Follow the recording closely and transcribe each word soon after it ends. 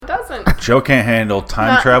wasn't. Joe can't handle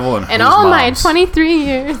time travel and in all my 23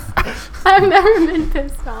 years, I've never been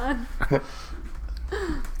pissed on.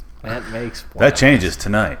 That changes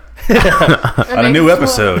tonight on a new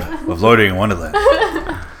episode of Loading in Wonderland.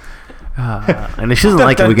 And if she doesn't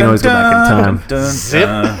like it, we can always go back in time. Zip.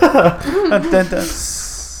 That's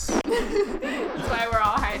why we're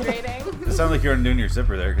all hydrating. It sounds like you're undoing your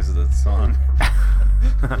zipper there because of the song.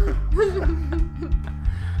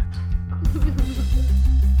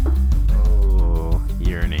 Oh,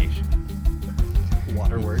 urination.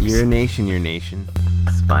 Waterworks. Urination.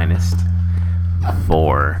 Finest.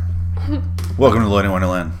 4. Welcome to Loading in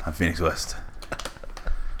Wonderland. I'm Phoenix West.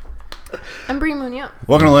 I'm Brie Munoz.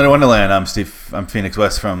 Welcome to Loading in Wonderland. I'm Steve. I'm Phoenix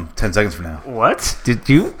West from 10 Seconds From Now. What? Did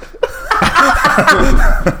you?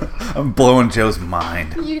 I'm blowing Joe's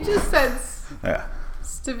mind. You just said Yeah.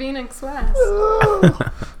 Phoenix West.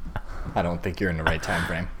 I don't think you're in the right time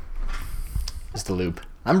frame. Just a loop.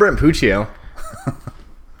 I'm Brent Puccio.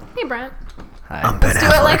 Hey, Brent. Hi. I'm Ben Let's do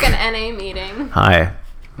it like Affleck. an NA meeting. Hi.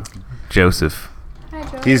 Joseph. Hi,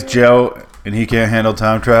 Joe. He's Joe, and he can't handle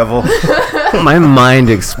time travel. My mind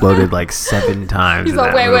exploded like 7 times. He's in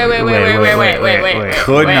like, that wait. movie.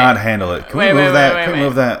 Could not handle it. Can we move that? Can we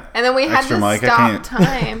move that? And then we had extra to mic? I stop can't.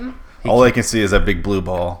 time. All I can see is that big blue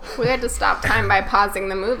ball. We had to stop time by pausing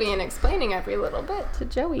the movie and explaining every little bit to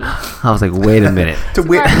Joey. I was like, wait a minute. To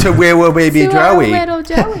where will baby To our Joey? little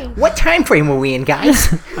Joey. What time frame were we in,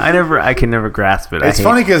 guys? I can never grasp it. It's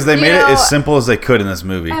funny because they You made it know, as simple as they could in this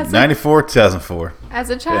movie. as a- 94, 2004. As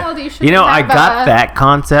a child, you should. You know, I got that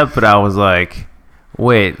concept, but I was like,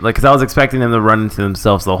 wait, like, because I was expecting them to run into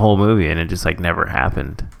themselves the whole movie, and it just like never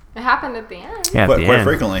happened. It happened at the end. Yeah, at But the quite end.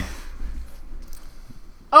 frequently.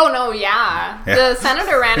 Oh no, yeah. Yeah. The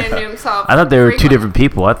senator ran into himself. I thought they were two frequently. different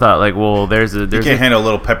people. I thought like, well, You can't a, handle a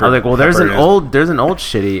little pepper. I was like, well, there's pepper an in old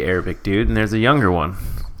shitty Arabic dude, and there's a younger one.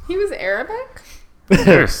 He was Arabic.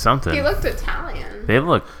 There's something. He looked Italian. They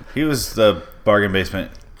look. He was the bargain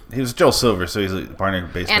basement. He was Joel Silver, so he's the bargain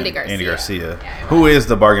basement. Andy Garcia. Yeah, he who is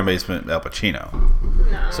the bargain basement Al Pacino.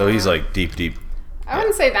 No. So he's like deep. I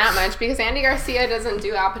wouldn't say that much because Andy Garcia doesn't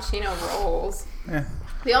do Al Pacino roles. Yeah.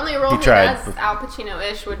 The only role He he tried. does Al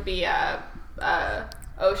Pacino-ish would be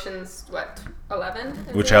Ocean's 11?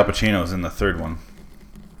 Which Al Pacino's in the third one.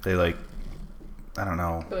 They like, I don't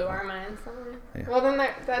know. Blew our minds somewhere. Yeah. Well, then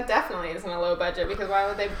that definitely isn't a low budget because why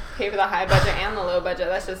would they pay for the high budget and the low budget?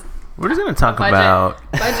 That's just We're just gonna talk budget,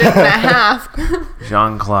 about budget and a half.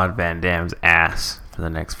 Jean-Claude Van Damme's ass for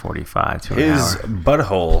the next 45 to an His hour.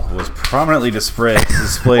 butthole was prominently displayed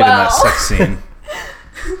in that sex scene.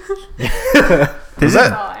 Was That's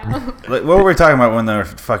that, all I know. like, what were we talking about when they were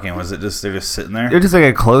fucking? Was it just they're just sitting there? It was just like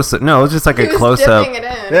a close up. No, it was just like He a was close up. dipping it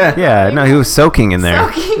in. Yeah. Yeah, no, he was soaking in there.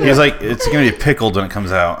 Soaking He was like, it's gonna be pickled when it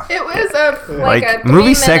comes out. It was a Like a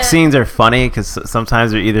movie 3-minute sex scenes are funny because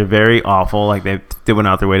sometimes they're either very awful, like they went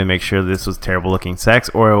out their way to make sure this was terrible looking sex,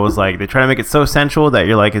 or it was like they try to make it so sensual that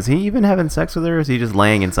you're like, is he even having sex with her? Or is he just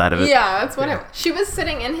laying inside of it? Yeah, that's what it. She was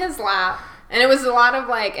sitting in his lap, and it was a lot of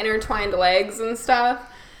like intertwined legs and stuff,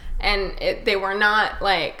 and they were not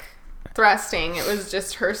like thrusting. It was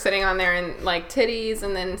just her sitting on there and like titties,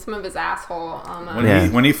 and then some of his asshole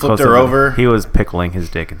almost. When he flipped close her up. over, He was pickling his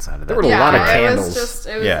dick inside of that. There were a lot of it candles. was just.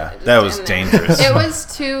 It was Yeah, just that was in there. dangerous. It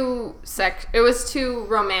was too It was too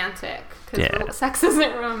romantic because Yeah. sex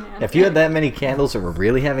isn't romantic. If you had that many candles that were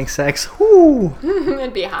really having sex, whoo.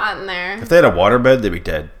 it'd be hot in there. if they had a waterbed, they'd be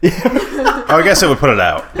dead. Oh, I guess it would put it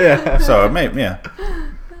out. Yeah. So maybe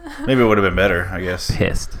it would have been better, I guess.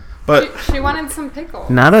 Pissed. But She wanted some pickles.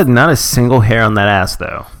 Not a single hair on that ass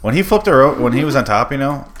though. when he flipped her, when he was on top,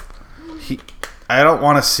 I don't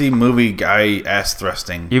want to see movie guy ass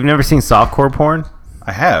thrusting. You've never seen softcore porn?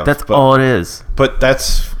 I have. That's but, all it is. But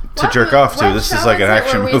that's to jerk off to. What This is show like an it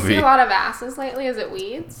action where we movie. see a lot of asses lately. Is it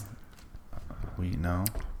Weeds? We know.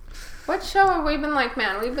 What show have we been like,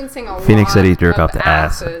 man? We've been seeing a Phoenix lot said he'd jerk of off the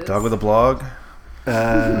ass. asses. Dog with a blog.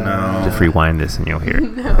 No. Just rewind this and you'll hear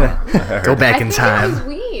it. Go back I in think time. it was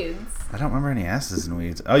Weeds. I don't remember any asses in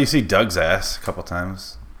Weeds. Oh, you see Doug's ass a couple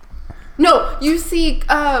times. No, you see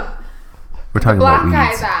We're talking black about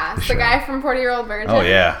guy's weeds. ass. The show. guy from 40-Year-Old Virgin. Oh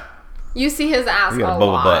yeah. You see his ass He a got a bubble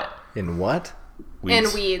lot. butt. In what? In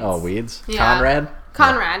Weeds. Oh, Weeds? Yeah. Conrad?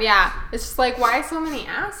 Conrad, yeah. It's just like, why so many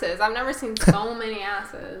asses? I've never seen so many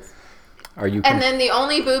asses. Are you And then the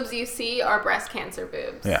only boobs you see are breast cancer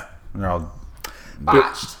boobs. Yeah. They're all.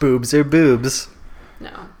 Botched. boobs or boobs?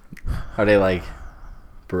 No. Are they like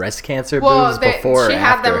breast cancer Well, boobs before she or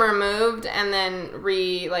had after? them removed and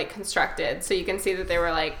then constructed, so you can see that they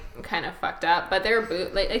were like kind of fucked up, but they were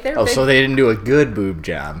like they were. Oh, big. so they didn't do a good boob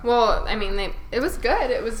job. Well, I mean, it was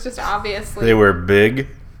good. It was just obviously They were big.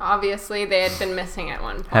 Obviously, they had been missing at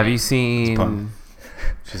one point. Have you seen? Pun.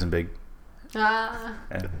 She's in big. Uh,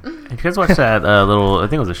 Yeah. Did you guys watch that little? I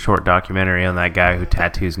think it was a short documentary on that guy who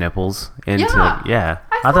tattoos nipples into. Yeah.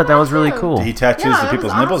 I I saw thought that was that really too. cool. He tattoos Yeah, the that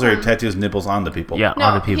people's was nipples, or he awesome. tattoos nipples on the people. Yeah, no,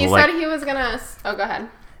 on the people. he Like, said he was gonna. Oh, go ahead.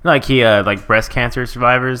 like he like breast cancer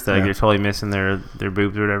survivors that Yeah. they're totally missing their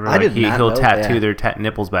boobs or whatever. I Like did not he'll know tattoo that. their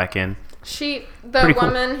nipples back in. The Pretty cool.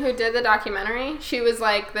 woman who did the documentary, she was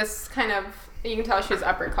like this kind of. You can tell she was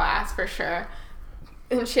upper class for sure,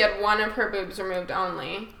 and she had one of her boobs removed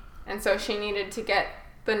only, and so she needed to get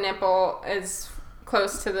the nipple as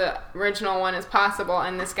close to the original one as possible.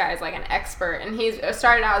 And this guy's like an expert, and he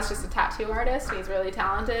started out as just a tattoo artist. And he's really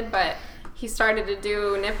talented, but he started to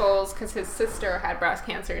do nipples because his sister had breast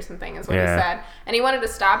cancer or something, is what he said. And he wanted to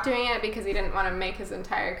stop doing it because he didn't want to make his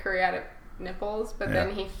entire career out of nipples. But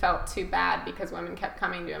then he felt too bad because women kept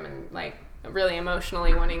coming to him and like really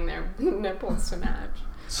emotionally wanting their nipples to match.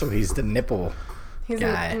 So he's the nipple He's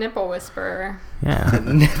guy. a nipple whisperer. Yeah.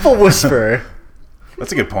 Nipple whisperer.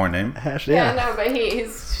 That's a good porn name. Yeah, no, but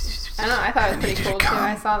he's. I don't know. I thought it was pretty cool too.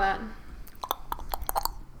 I saw that.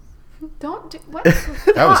 Don't do what?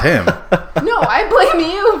 That was him. No, I blame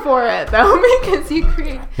you for it though because you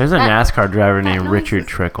create. There's a NASCAR driver named noise Richard is-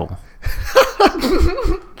 Trickle.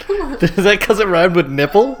 Is that because it rhymed with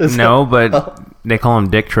nipple? No, but they call him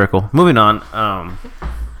Dick Trickle. Moving on.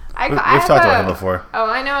 We've talked about him before. Oh,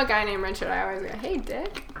 I know a guy named Richard. I always go, "Hey,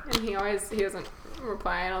 Dick," and he doesn't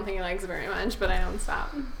reply. I don't think he likes it very much, but I don't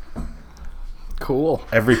stop. Cool.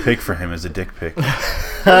 Every pic for him is a dick pic. Think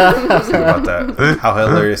about that. How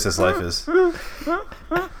hilarious his life is.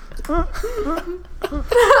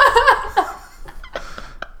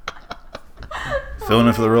 Filling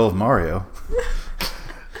in for the role of Mario.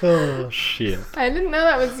 Oh shit. I didn't know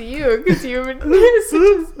that was you because you were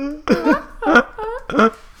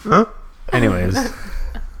anyways,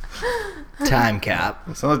 Time cap.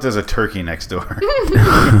 Sounds like there's a turkey next door.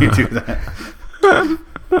 When you do that.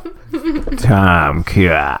 time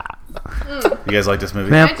cap. You guys like this movie?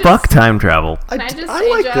 Man, I just- fuck time travel. Can I just I say,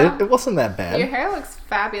 liked Joe? it. It wasn't that Your bad. hair looks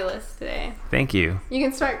fabulous today. Thank you. You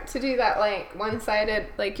can start to do that like one-sided,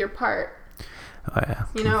 like your part. Oh yeah.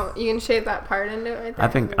 You know, you can shave that part into it right there. I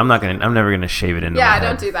think I'm never gonna shave it into my Yeah, head.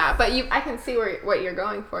 don't do that. But I can see what you're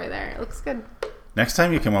going for there. It looks good. Next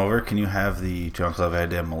time you come over, can you have the Jean-Claude Van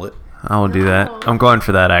Damme mullet? I will do that. No. I'm going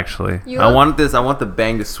for that actually. You I look- want this. I want the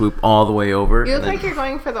bang to swoop all the way over. You look and then- like you're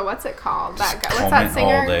going for the what's it called? That guy. Just What's that comb it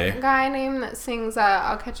all singer day. guy name that sings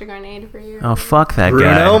 "I'll Catch a Grenade for You"? Oh fuck that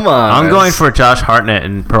Bruno guy. Mars. I'm going for Josh Hartnett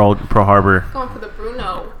in Pearl Harbor. Going for the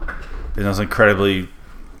Bruno. And those incredibly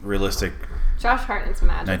realistic Josh Hartnett's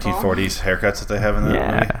magical. 1940s haircuts that they have in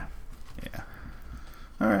that movie. Yeah.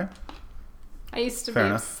 All right. I used to Fair be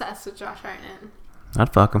enough. obsessed with Josh Hartnett.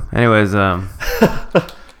 I'd fuck him. Anyways,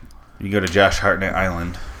 You go to Josh Hartnett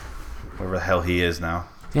Island, wherever the hell he is now.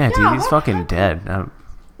 yeah, dude, Yeah, he's what fucking happened? dead.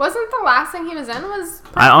 Wasn't the last thing he was in was?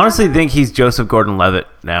 I honestly think he's Joseph Gordon-Levitt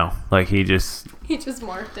now. Like he just, he just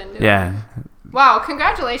morphed into it. yeah. Wow,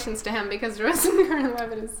 congratulations to him because Joseph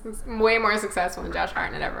Gordon-Levitt is way more successful than Josh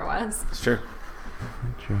Hartnett ever was. It's true.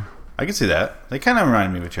 True. I can see that. They kind of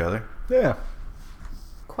remind me of each other. Yeah.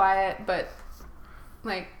 Quiet, but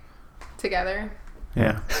like together.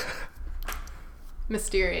 Yeah.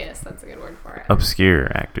 Mysterious. That's a good word for it.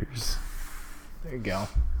 Obscure actors. There you go.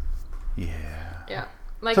 Yeah. Yeah.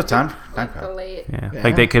 Like So time like the cop. late. Yeah. Yeah.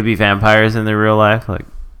 Like they could be vampires in their real life. Like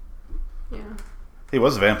Yeah. He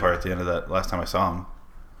was a vampire at the end of that last time I saw him.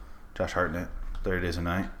 Josh Hartnett, 30 Days a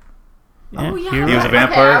Night. Oh, yeah. He was a Okay,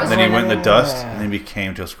 vampire, I was then he went in the wondering- dust, and then he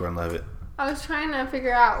became Joseph Gordon-Levitt. I was trying to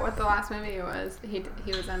figure out what the last movie was he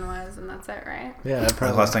was in was, and that's it, right? Yeah, that That's the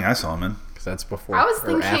probably. last thing I saw him in. Because that's before I was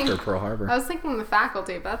or thinking- after Pearl Harbor. I was thinking The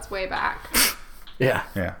Faculty, but that's way back. Yeah.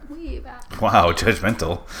 Yeah. Way back. Wow,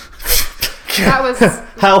 judgmental. That was.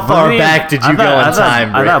 How far Wasn't he- back did you I go thought- in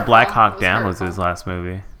time? I Brett? thought Black Oh, Hawk it was Down was hurtful. his last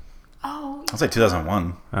movie. Oh, I'll say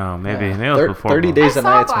 2001. Oh, maybe. Yeah. Maybe it was before. 30 Both. Days I a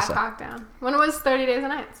saw Night. Black Hawk Down. When was 30 Days a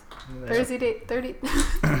Nights? Thursday date 30.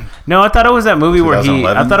 No, I thought it was that movie where he. I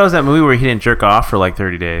 2011? thought it was that movie where he didn't jerk off for like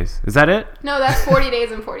 30 days. Is that it? No, that's 40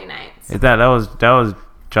 Days and 40 Nights. Is that was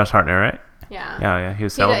Josh Hartnett, right? Yeah. Yeah. He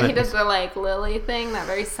was He did, celibate. he does the like Lily thing, that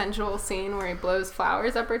very sensual scene where he blows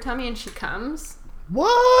flowers up her tummy and she comes.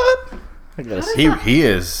 What? I gotta see. He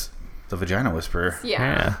is the vagina whisperer.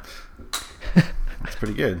 Yeah. It's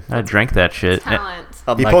pretty good. I drank that shit. Talent.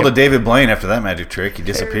 I'm He not pulled a gonna- David Blaine after that magic trick. He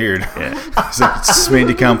disappeared. He's like, it's made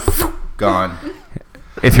to come, gone.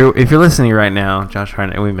 If you're listening right now, Josh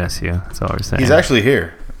Hartnett, we miss you. That's all we're saying. He's actually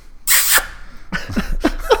here.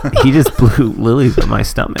 He just blew lilies at my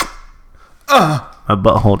stomach. My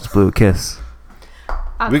butthole just blew a kiss.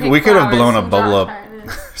 I'll We take could have flowers blown a and bubble Josh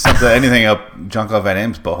up. Hartnett. Anything up Jean-Claude Van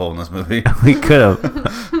Damme's butthole in this movie. We could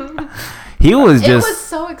have. He was It just. was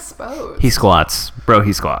so exposed. He squats, bro.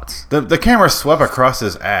 He squats. The camera swept across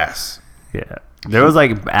his ass. Yeah. There was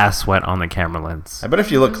like ass sweat on the camera lens. I bet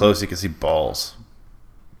if you look close, you can see balls.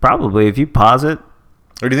 Probably if you pause it,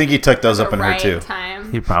 Or do you think he tucked those the up in her right too?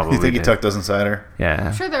 time. he probably. You think he did. tucked those inside her? Yeah.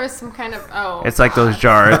 I'm sure there was some kind of It's like those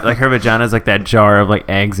jars, like her vagina's like that jar of like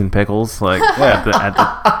eggs and pickles, like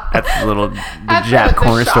Yeah. at the little At Jap the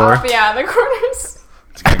corner shop, store. Yeah, the corners.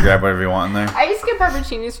 Just gonna grab whatever you want in there. I used to get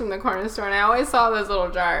pepperoncinis from the corner store, and I always saw those little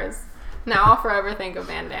jars. Now I'll forever think of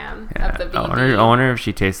Van Damme. Yeah. Of the VB. I wonder if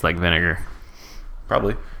she tastes like vinegar.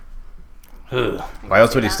 Probably. Ugh. Why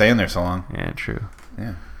else would he that. stay in there so long? Yeah, true. Yeah.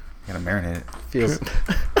 You gotta marinate it. Feels.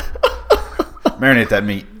 Marinate that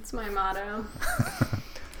meat. It's my motto.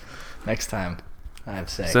 Next time I have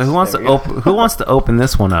sex. So who wants There to we go. open? Who wants to open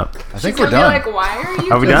this one up? I think She's we're gonna done. be like, why are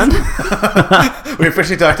you Are we just-" done? We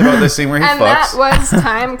officially talked about this scene where he And fucks. that was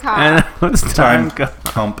Time Cop. And it was time.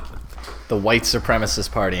 Hump. The white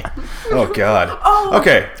supremacist party. Oh God. Oh.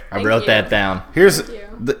 Okay. I Thank wrote you. that down. Here's Thank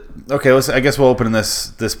you. okay. I guess we'll open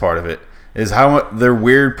this part of it. Is how their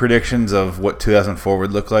weird predictions of what 2004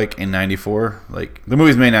 would look like in '94. Like the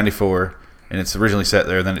movie's made in '94, and it's originally set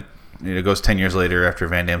there. Then it goes 10 years later after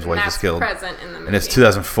Van Damme's And wife that's is killed, present in the movie. and it's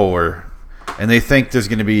 2004. And they think there's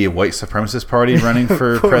going to be a white supremacist party running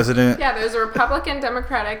for president. Yeah, there's a Republican,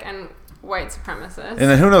 Democratic, and white supremacist. And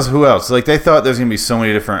then who knows who else? Like they thought there's gonna be so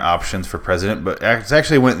many different options for president, but it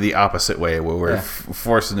actually went the opposite way, where we're Yeah.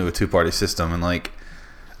 forced into a two-party system. And like,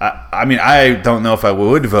 I mean, I don't know if I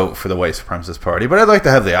would vote for the white supremacist party, but I'd like to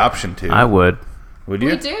have the option to. I would. Would you?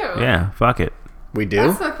 we do. Yeah. Fuck it. We do?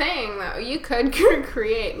 That's the thing, though. You could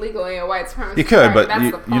create legally a white supremacist You could, party. but That's the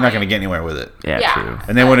you're not point. gonna get anywhere with it. Yeah. Yeah. True.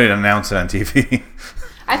 And they wouldn't announce it on TV.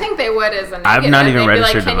 I think they would as a negative. I've not even They'd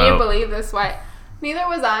registered be to like, Can you vote." believe this white? Neither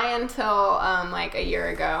was I until like a year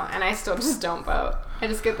ago, and I still just don't vote. I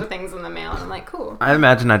just get the things in the mail, and I'm like, cool. I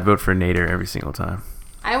imagine I'd vote for Nader every single time.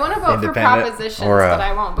 I want to vote for Independent propositions, or, but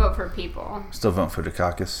I won't vote for people. Still vote for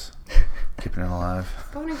Dukakis, keeping it alive.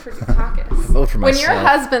 Voting for Dukakis. vote for When your myself.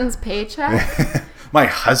 husband's paycheck. My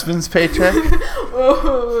husband's paycheck. Donnie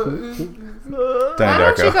Why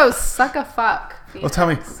don't you Darko. go suck a fuck? Well, tell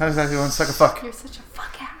me, how does that go and suck a fuck? You're such a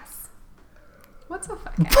fuck ass. What's a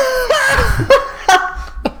fuck ass?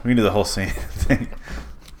 We can do the whole scene thing.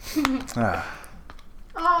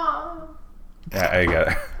 Oh, Yeah, I got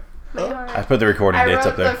it. my heart. I put the recording I dates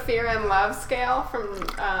wrote up there. the fear and love scale from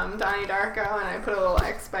Donnie Darko, and I put a little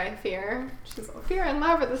X by fear. She's like, fear and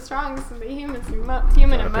love are the strongest of the human Out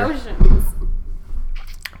there. emotions.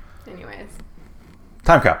 Anyways,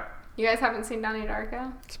 Time Cop. you guys haven't seen Donnie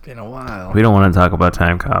Darko? It's been a while. We don't want to talk about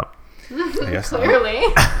Time Cop. I guess not. Clearly.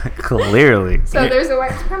 Clearly. So there's a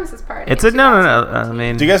white supremacist party. It's in a no. 2014. I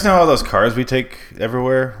mean, Do you guys know how those cars we take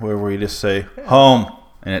everywhere, where we just say home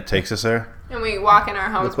and it takes us there? And we walk in our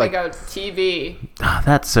homes, Look like- we go TV.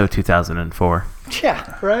 that's so 2004.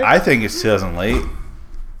 Yeah, right? I think it's 2000 late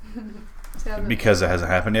So, because it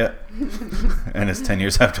hasn't happened yet, and it's 10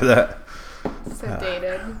 years after that. so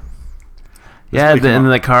dated. Yeah, pretty and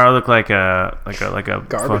cool. the car looked like a Garbage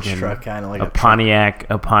fucking, truck, kind of like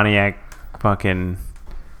a Pontiac fucking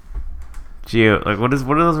Geo. Like what are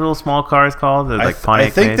those little small cars called? They're like I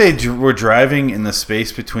Pontiac. think made? they were driving in the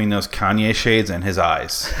space between those Kanye shades and his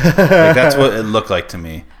eyes. Like, that's what it looked like to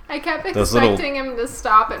me. I kept Those little- expecting him to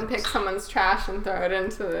stop and pick someone's trash and throw it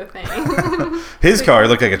into the thing. His car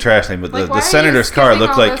looked like a trash thing, but Like, why the are you senator's car skipping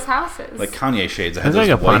looked all like those houses? Kanye shades. It It had was like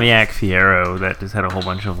those a white- Pontiac Fiero that just had a whole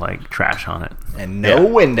bunch of like trash on it. And no Yeah.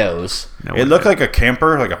 windows. No It looked like a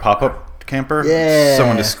camper, like a pop-up camper. Yeah.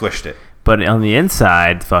 Someone just squished it. But on the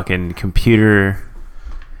inside, fucking computer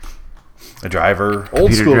A driver.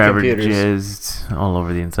 Old school driver computers. jizzed all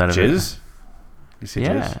over the inside of Jizz? You see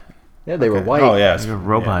it. Yeah, jizz? Yeah, they were Okay. white. Oh, yeah. like a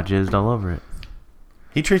robot jizzed all over it.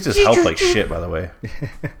 He treats his health like shit, by the way.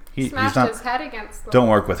 He's Smashed not. his head against the Don't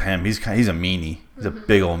work with him. He's a meanie. He's a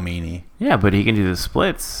big old meanie. Yeah, but he can do the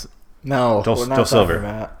splits. No, Joel- we're not Joel talking Silver.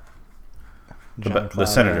 about The Jean-Claude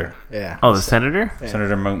senator. Yeah. Oh, the senator? Yeah.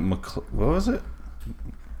 Senator what was it?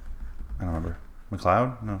 I don't remember.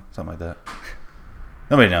 McLeod? No, something like that.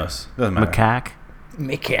 Nobody knows. Doesn't matter. Macaque.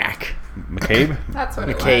 McCack. McCabe? That's what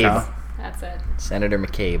McCabe. it was. That's it. Senator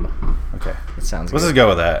McCabe. Okay. It sounds Let's good. just go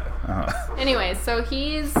with that. Anyway, so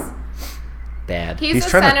he's Dad. He's a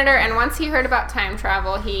trying to- senator, and once he heard about time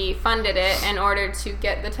travel, he funded it in order to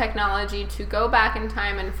get the technology to go back in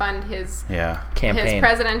time and fund his Yeah. Campaign.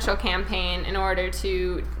 presidential campaign in order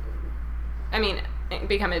to,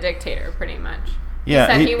 become a dictator, pretty much. Yeah,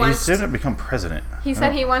 said he he wants- didn't become president. He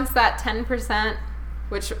said he wants that 10%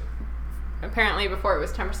 which apparently before it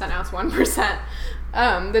was 10%, now it's 1%.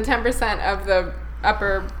 The 10% of the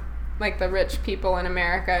upper, like the rich people in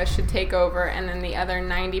America should take over, and then the other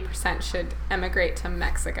 90% should emigrate to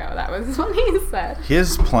Mexico. That was what he said.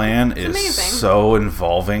 His plan is amazing. so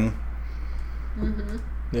involving.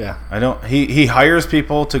 Yeah. He hires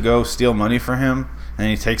people to go steal money for him, and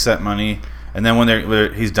he takes that money, and then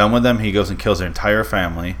when he's done with them, he goes and kills their entire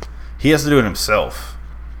family. He has to do it himself.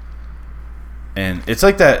 And it's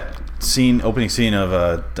like that opening scene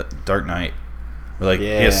of Dark Knight. Where, he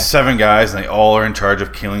has 7 guys, and they all are in charge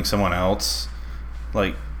of killing someone else.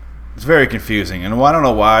 Like, it's very confusing. And I don't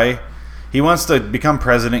know why. He wants to become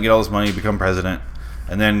president, get all his money, become president,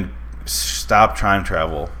 and then stop time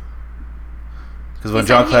travel. Because when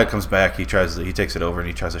Jean-Claude comes back, he takes it over and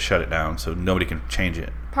he tries to shut it down so nobody can change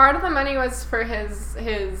it. Part of the money was for his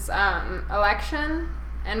election,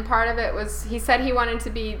 and part of it was he said he wanted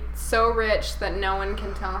to be so rich that no one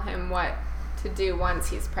can tell him what to do once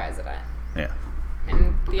he's president. Yeah.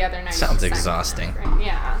 And the other 90% Sounds exhausting.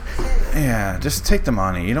 Yeah. Yeah, just take the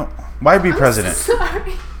money. You don't. Why be president?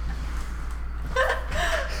 Sorry.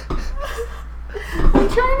 I'm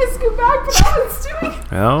trying to scoot back, but I was doing it.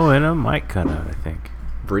 Oh, and a mic cut out, I think.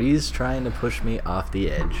 Bree's trying to push me off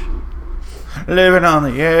the edge. Living on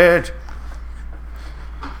the edge.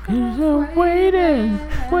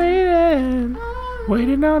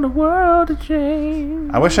 Waiting on the world to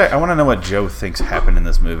change. I want to know what Joe thinks happened in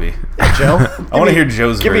this movie. Joe? I want to hear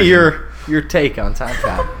Joe's Give version. me your take on time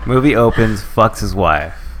travel. Movie opens, fucks his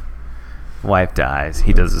wife. Wife dies.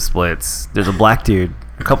 He does the splits. There's a black dude,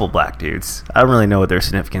 a couple black dudes. I don't really know what their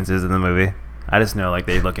significance is in the movie. I just know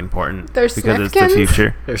they look important Their because it's the snifkins?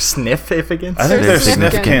 future. Their significance? I think Their their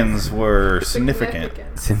significance. Snifkins were significant.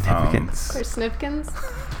 Significance There's Snifkins.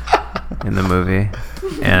 in the movie,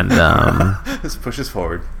 and This pushes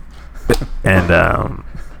forward.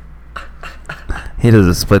 he does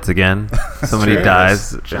the splits again. Somebody true.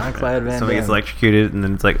 dies. Jean-Claude Van Somebody gets Damme. electrocuted, and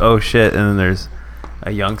then it's like, oh shit! And then there's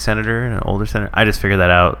a young senator and an older senator. I just figured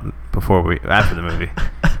that out after the movie.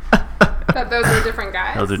 That those are different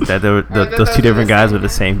guys. Those those two different are the guys same were the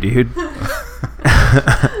same dude.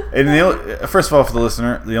 And first of all, for the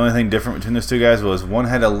listener, the only thing different between those two guys was one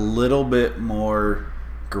had a little bit more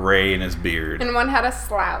gray in his beard. And one had a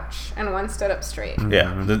slouch, and one stood up straight.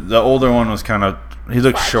 Yeah, the older one was kind of, he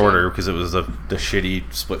looked Slouchy. shorter because it was the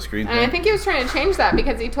shitty split screen And I thing. think he was trying to change that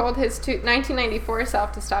because he told his 1994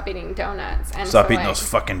 self to stop eating donuts. And Stop so, eating like, those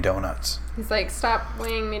fucking donuts. He's like, stop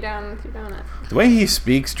weighing me down with your donuts. The way he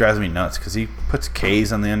speaks drives me nuts because he puts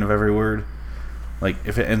K's on the end of every word. Like,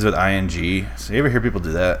 if it ends with ing. So you ever hear people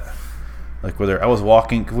do that? Like, whether I was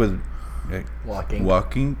walking with... Like,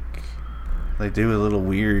 walking. They do a little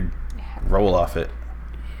weird roll off it.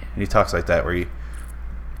 And he talks like that where we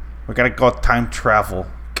gotta go time travel.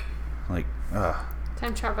 Like,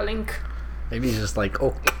 Time traveling. Maybe he's just like,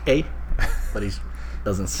 okay. But he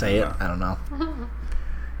doesn't say it. I don't know.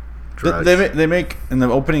 They make in the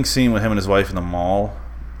opening scene with him and his wife in the mall.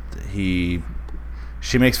 She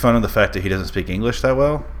makes fun of the fact that he doesn't speak English that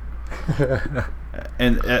well.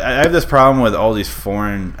 And I have this problem with all these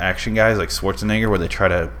foreign action guys like Schwarzenegger, where they try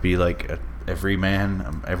to be like every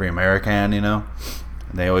man, every American, you know.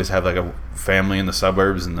 And they always have like a family in the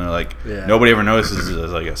suburbs, and they're like, nobody ever notices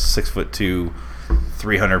as like a 6'2",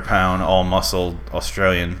 300-pound, all muscled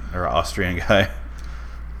Australian guy.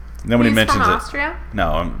 Nobody He's mentions from it. Austria?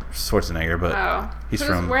 No, I'm Schwarzenegger, but he's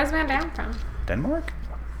from Where's Van Damme from? Denmark,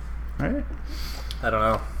 right? I don't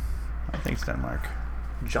know. I think it's Denmark.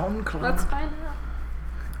 Jean-Claude. Let's find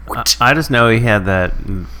out. I just know he had that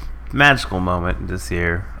magical moment this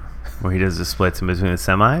year where he does the splits in between the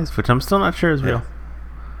semis, which I'm still not sure is real.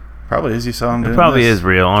 Probably is. You saw him. It doing probably this. is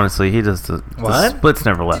real. Honestly, he does the What? splits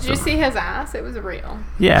never left Did you him. see his ass? It was real.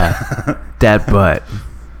 Yeah, that butt.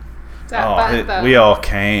 That Oh, butt, though. we all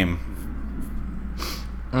came.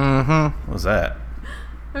 Mm-hmm. What was that?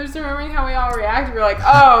 I was remembering how we all reacted. We were like,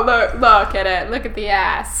 "Oh, look at it! Look at the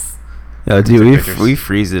ass!" Yo, dude, pictures. we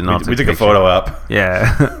freeze it and all We took a photo up.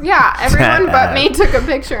 Yeah. Yeah, everyone but Sad. me took a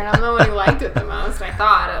picture, and I'm the one who liked it the most. I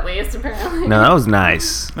thought, at least, apparently. No, that was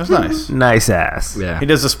nice. It was nice. Nice ass. Yeah. He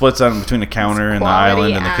does the splits on between the counter and the quality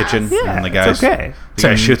island and the ass. kitchen, Yeah, and the it's guy. okay. The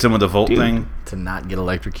guy shoots him with the volt Dude. thing. To not get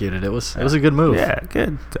electrocuted. It was a good move. Yeah,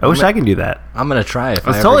 good. I wish I can do that. I'm gonna try if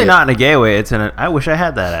I It's ever totally get- not in a gay way. It's in a. I wish I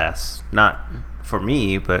had that ass. Not for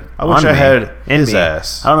me, but I wish on I me. had In his me.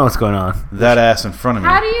 ass. I don't know what's going on. That ass in front of me.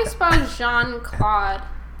 How do you spell Jean-Claude?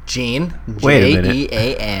 Jean. Wait a minute.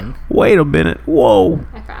 Jean. Wait a minute. Whoa.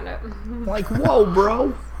 I found it. Like, whoa,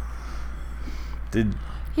 bro. Did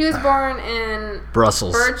He was born in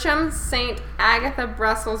Brussels. Berchem, St. Agatha,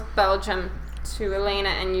 Brussels, Belgium. to Elena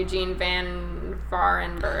and Eugene Van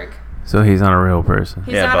Varenberg. So he's not a real person.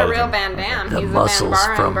 He's Yeah, not both a real of them. Van Damme. The He's muscles a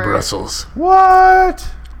Van from Varenberg. Brussels. What?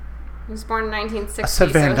 He was born in 1960. I said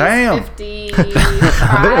Van so Damme. He's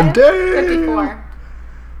 55? Van Damme. 54.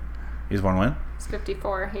 He's born when? He's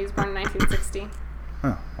 54. He was born in 1960.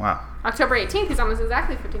 Oh, wow. October 18th, he's almost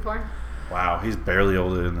exactly 54. Wow, he's barely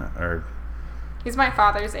older than that. Or, He's my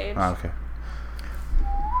father's age. oh, okay.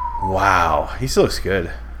 Wow, he still looks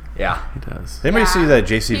good. Yeah. He does. Did anybody Yeah. see that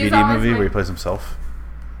He's JCVD always movie my- where he plays himself?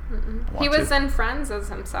 I He want was to. in Friends as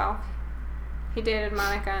himself. He dated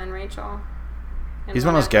Monica and Rachel. in He's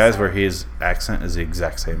one of those guys episode. where his accent is the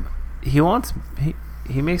exact same. He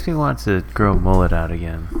makes me want to grow a mullet out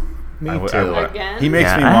again. Me I would- too. I would- Again? He makes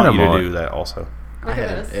Yeah, me I had want a you to mullet. do that also. Look I at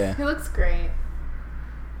had it, this. yeah. He looks great.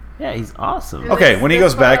 Yeah, he's awesome. And Okay, this- when he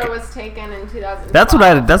this goes back- photo was taken in 2012. That's what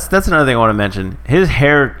I. That's another thing I want to mention. His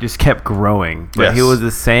hair just kept growing, but he Yes. was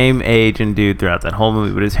the same age and dude throughout that whole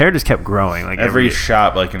movie. But his hair just kept growing. Like Every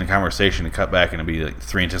shot, like in a conversation, to cut back and it'd be like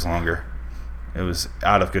 3 inches longer. It was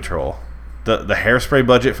out of control. The hairspray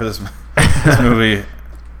budget for this this movie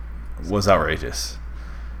was outrageous.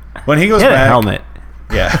 When he goes he had back, a helmet.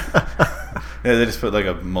 yeah, yeah, they just put like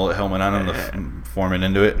a mullet helmet on him to form it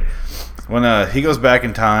into it. When he goes back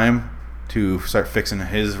in time to start fixing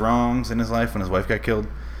his wrongs in his life when his wife got killed,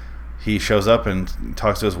 he shows up and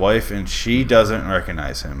talks to his wife, and she doesn't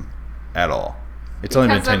recognize him at all. It's only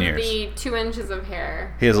been Because 10 of years. the 2 inches of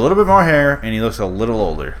hair. He has a little bit more hair, and he looks a little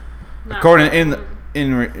older. Not According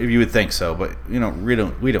really. you would think so, but you know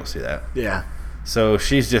we don't see that. Yeah. So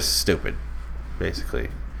she's just stupid, basically.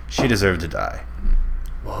 She deserved to die.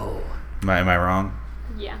 Whoa. Am I wrong?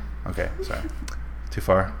 Yeah. Okay, sorry. Too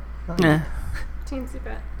far. Yeah. Teensy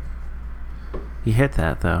bit. He hit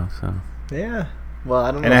that though. So Yeah. Well,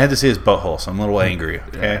 I don't know. And I had to see his butthole, so I'm a little angry.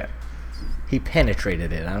 Okay. He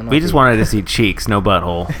penetrated it. I don't know. we if just he- wanted to see cheeks, no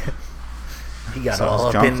butthole. He got So all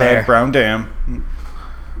it's up John in there. Brown Dam.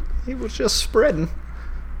 He was just spreading.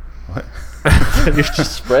 What? He was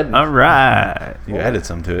just spreading. All right. You added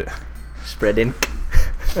some to it. Spreading.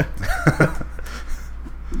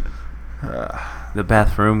 The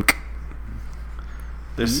bathroom.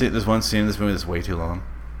 There's one scene in this movie that's way too long.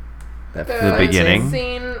 That The beginning.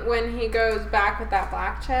 scene when he goes back with that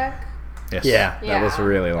black chick. Yes. Yeah, that was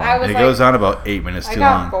really long. I was It like, goes on about 8 minutes I too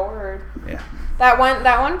got long. bored. Yeah. That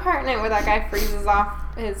one part in it where that guy freezes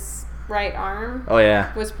off his right arm Oh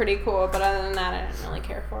yeah. was pretty cool, but other than that, I didn't really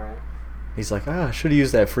care for it. He's like, I should have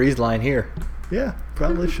used that freeze line here. Yeah,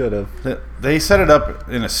 probably should have. They set it up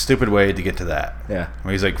in a stupid way to get to that. Yeah.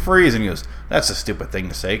 Where he's like, freeze, and he goes, that's a stupid thing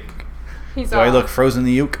to say. He's Do I all, look frozen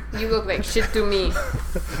the uke? You look like shit to me.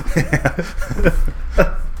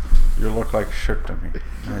 You look like shit to me.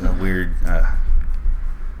 And a weird,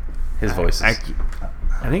 his voice is, I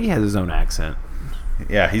think he has his own accent.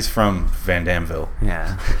 yeah, he's from Van Damville.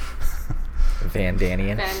 Yeah. Van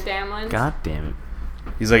Danian. Van Damlin. God damn it.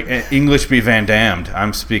 He's like, English be Van Damned.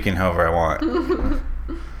 I'm speaking however I want.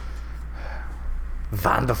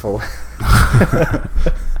 Wonderful.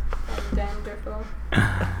 Vanderbilt.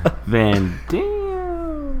 Van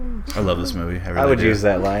Dam. I love this movie. I, really I would do. use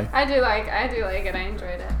that line. I do like it. I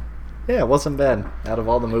enjoyed it. Yeah, it wasn't bad. Out of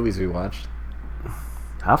all the movies we watched.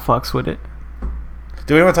 I fucks with it.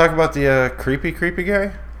 Do we want to talk about the creepy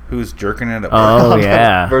guy who's jerking it up? Oh,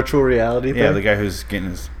 yeah. Virtual reality thing. Yeah, the guy who's getting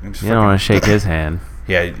his You don't want to shake his hand.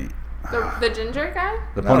 yeah, The ginger guy?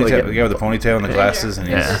 the No, ponytail, like the guy with the ponytail and the Ginger. glasses, and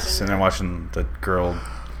he's Yeah. sitting there watching the girl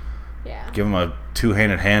Yeah. give him a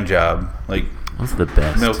two-handed hand job, like What's the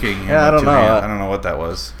best? milking him. Yeah, I with don't two know. hands. I don't know what that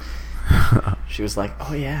was. She was like,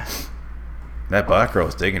 oh yeah. That black girl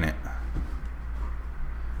was digging it.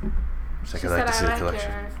 She's like, She I'd like to see said, the I like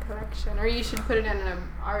collection. your collection. Or you should put it in an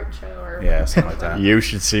art show or Yeah, something like that. You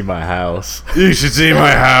should see my house. You should see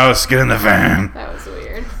my house. Get in the van. That was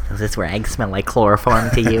weird. Does this rag smell like chloroform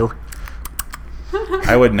to you?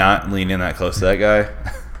 I would not lean in that close to that guy.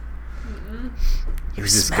 You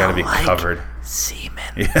He's just smell got to be like covered. semen.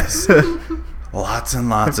 Yes. Lots and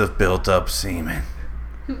lots of built-up semen.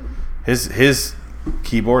 His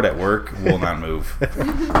keyboard at work will not move.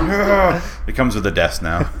 It comes with a desk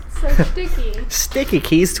now. So sticky. Sticky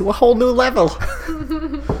keys to a whole new level.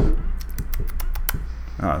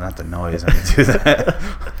 Oh, not the noise. I can do that.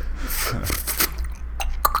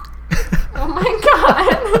 Oh my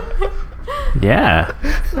god. Yeah.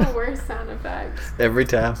 The worst sound effects. Every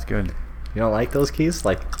time. Good. You don't like those keys?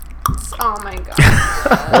 Like, Oh my god.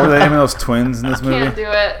 What were the name of those twins in this movie? Can't do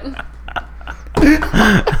it.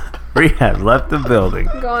 Rehab left the building.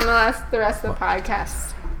 Going the rest of the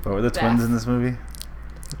podcast. What were the twins in this movie?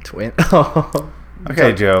 twin. Oh.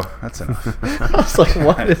 Okay, Joe, that's enough. I was like,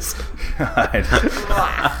 what is? God.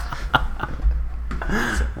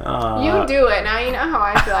 You do it. Now you know how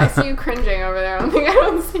I feel. I see you cringing over there. I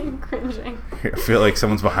don't see you cringing. I feel like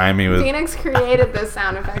someone's behind me with. Phoenix created this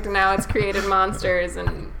sound effect, and now it's created monsters,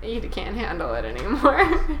 and you can't handle it anymore.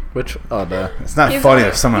 Which? Oh, the. It's not He's funny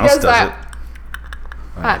like- if someone he else does that,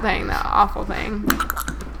 it. That thing, that awful thing.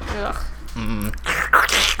 Ugh.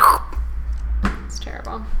 It's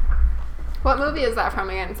terrible. What movie is that from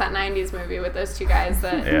again? It's that 90s movie with those two guys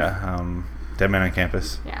that... Yeah, Dead Man on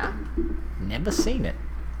Campus. Yeah. Never seen it.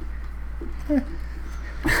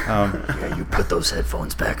 Yeah, you put those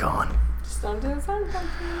headphones back on. Just don't do the sound effect.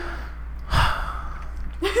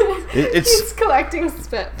 It's He's collecting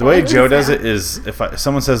spit. the way Joe does it is if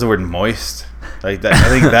someone says the word moist, like that. I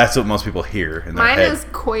think that's what most people hear in their Mine head. is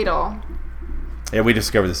coital. Yeah, we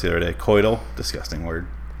discovered this the other day. Coital, disgusting word.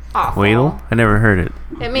 Awful. Coital? I never heard it.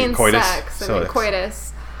 It means Coitus? sex. I So mean it's- coitus.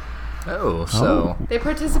 Oh, so. They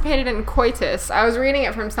participated in coitus. I was reading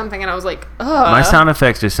it from something and I was like, ugh. My sound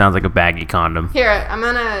effects just sounds like a baggy condom. Here, I'm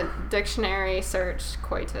gonna dictionary search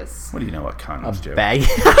coitus. What do you know about condoms, Joe? Bag.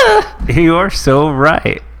 You are so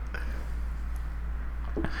right.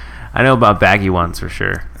 I know about baggy ones for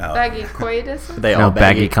sure. Oh. Baggy coitus? They No, all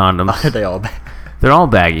baggy condoms. Are they all? They're all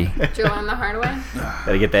baggy. Did you learn the hard way?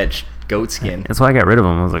 Gotta get that goat skin. That's why I got rid of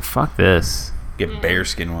them. I was like, fuck this. Get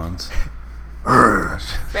bearskin ones.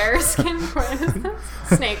 Bearskin coitus?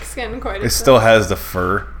 Snakeskin coitus? It still has the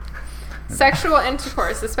fur. Sexual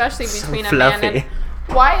intercourse, especially between a fluffy. man and...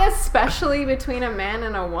 Why especially between a man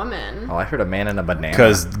and a woman? Oh, I heard a man and a banana.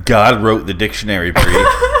 Because God wrote the dictionary, Bree.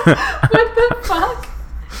 What the fuck?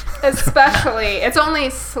 Especially, it's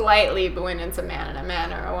only slightly when it's a man and a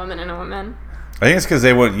man or a woman and a woman. I think it's because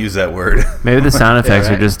they wouldn't use that word. Maybe the sound effects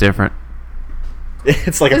right. are just different.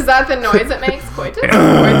 It's like Is that the noise it makes? Coitus?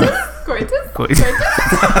 Coitus? Coitus? Coitus.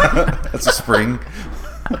 Coitus? That's a spring.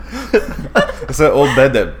 That's that old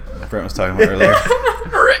bed that Brent was talking about earlier.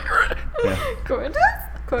 Yeah. Coitus?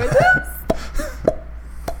 Coitus?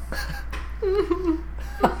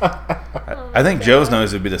 I think Joe's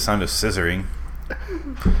noise would be the sound of scissoring.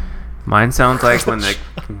 Mine sounds like when the...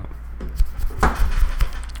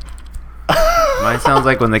 Mine sounds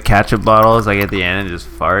like when the ketchup bottle is like at the end and just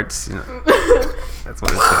farts. You know? That's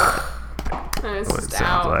what it sounds, And it's what it just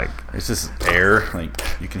sounds out. like. It's just air. Like,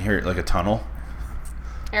 you can hear it like a tunnel.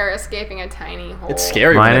 Air escaping a tiny hole. it's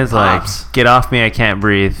scary. Mine when it is pops. like, get off me, I can't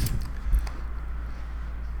breathe.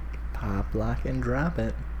 Pop, lock, and drop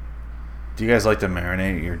it. Do you guys like to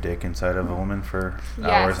marinate your dick inside of a woman for Yes.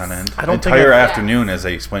 hours on end? I don't think Entire I've- afternoon as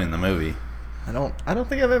they explain in the movie. I don't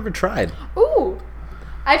think I've ever tried. Ooh.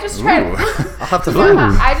 I just tried. Ooh. I'll have to find.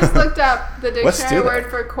 I just looked up the Let's dictionary do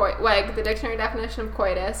that. word for like the dictionary definition of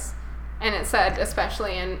coitus, and it said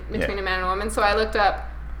especially in between Yeah. a man and a woman. So I looked up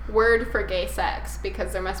word for gay sex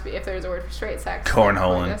because there must be if there's a word for straight sex.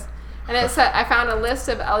 Cornholing. coitus. And it said I found a list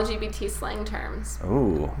of LGBT slang terms.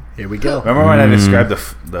 Ooh. Here we go. Remember when I described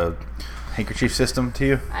the handkerchief system to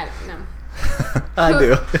you? I don't know. I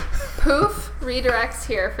do. Poof redirects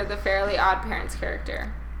here for the Fairly Odd Parents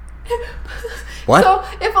character. What? So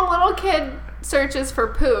if a little kid searches for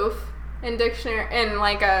poof in dictionary in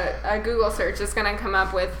like a Google search, it's gonna come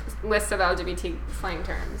up with list of LGBT slang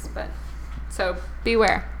terms. But so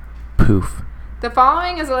beware. Poof. The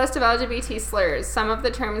following is a list of LGBT slurs. Some of the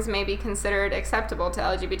terms may be considered acceptable to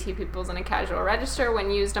LGBT peoples in a casual register when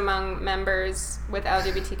used among members with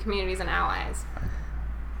LGBT communities and allies.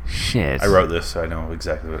 Shit. I wrote this, so I know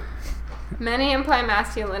exactly what. Many imply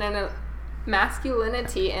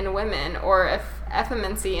masculinity in women or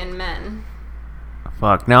effeminacy in men.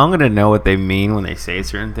 Fuck. Now I'm going to know what they mean when they say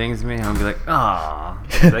certain things to me. I'm going to be like, ah.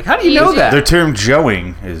 Like, how do you know Usually- that? Their term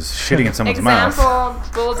 "joeing" is shitting in someone's mouth. Example,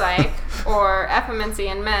 bull dyke, or effeminacy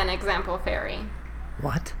in men, example, fairy.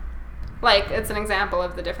 What? Like, it's an example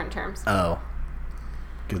of the different terms. Oh.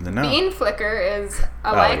 Good to know. Bean flicker is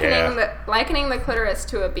Oh, likening the clitoris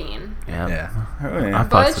to a bean. Yeah. Yeah. Oh, I yeah.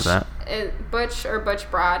 fucks with that. Butch or butch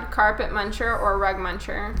broad, carpet muncher or rug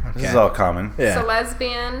muncher. This is all common. Yeah. So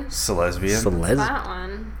lesbian, Celesbian. that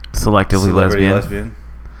one. Selectively Celebrity lesbian.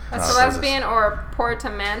 A Oh, lesbian or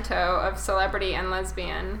portmanteau of celebrity and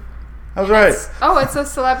lesbian. I was right. It's a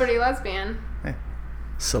celebrity lesbian.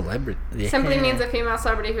 Celebrity. Yeah. Simply means a female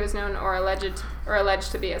celebrity who is known or alleged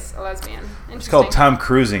to be a lesbian. It's called Tom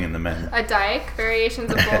Cruising in the men. A dyke,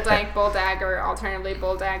 variations of bull dyke, bull dagger, alternatively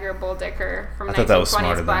bull dagger, bull dicker from I thought that was 1920s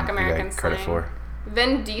smarter Black than American you got credit slang. for.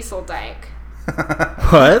 Vin Diesel dyke.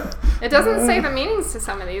 What? It doesn't say the meanings to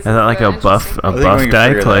some of these. Is that like a buff Interesting. I think we can dyke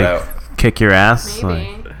figure to that like out. kick your ass?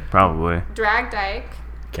 Maybe. Like, probably. Drag dyke.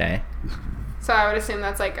 Okay. So I would assume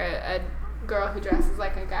that's like a girl who dresses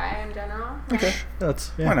like a guy in general. Okay. That's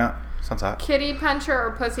Why not? Sounds hot. Kitty puncher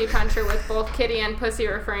or pussy puncher, with both kitty and pussy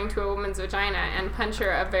referring to a woman's vagina, and puncher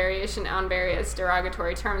a variation on various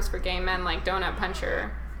derogatory terms for gay men like donut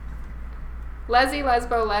puncher. Lesy,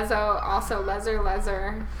 lesbo, lezo, also lezer,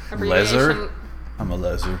 lezer. Lezer? I'm a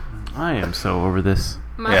lezer. I am so over this.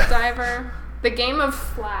 Muff Yeah. diver. The game of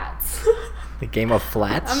flats. the game of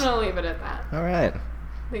flats. I'm gonna leave it at that. All right.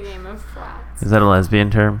 The game of flats. Is that a lesbian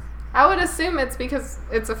term? I would assume it's because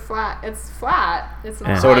it's a flat. It's flat. It's not.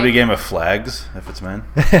 Yeah. So would it be like- a game of flags if it's men?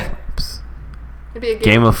 Psst. It'd be a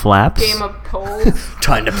Game of flaps? Game of poles.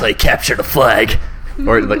 Time to play capture the flag.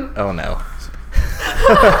 Or like, oh no.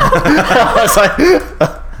 I was like,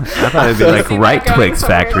 I thought it'd be like See that right going Twix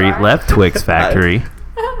somewhere factory, dark. left Twix factory.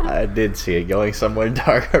 I did see it going somewhere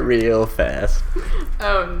dark real fast.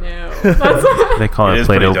 Oh no. That's They call It it, is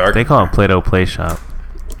pretty Play-Doh. dark. They call it Play-Doh Play Shop.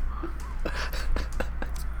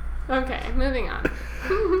 okay. Moving on.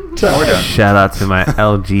 We're done. Shout out to my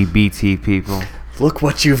LGBT people. Look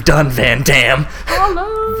what you've done, Van Damme.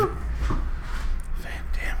 Hello.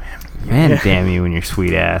 Man, damn you and your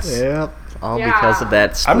sweet ass. Yep. All Yeah. because of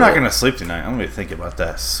that. I'm not split. gonna sleep tonight. I'm gonna be thinking about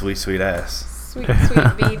that sweet, sweet ass. Sweet, sweet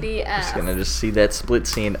VDS. Just gonna just see that split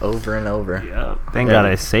scene over and over. Thank Yeah. God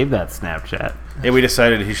I saved that Snapchat. Yeah, we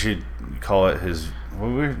decided he should call it his what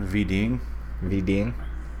were we VDing? VDing.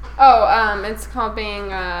 Oh, it's called being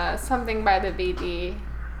something by the VD.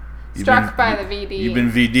 You've Struck been- by the VD. You've been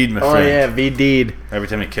VD'd, my Oh friend. yeah, VD'd. Every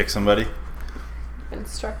time you kick somebody, Been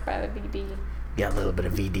struck by the VD. Got a little bit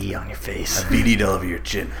of VD on your face. I VD'd all over your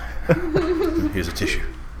chin. Here's a tissue.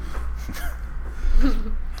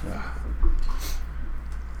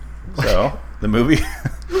 So the movie,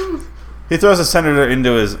 he throws a senator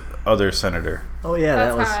into his other senator. Oh yeah, That's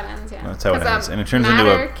that was. how it ends, yeah. That's how it 'Cause, ends, and it turns into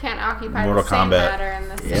matter a can't occupy Mortal the same Kombat. matter in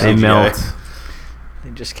the Yeah. same. They CGI. melt. They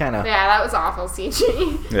just kind of. Yeah, that was awful CG.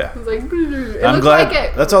 Yeah. It was like. It I'm looked glad Like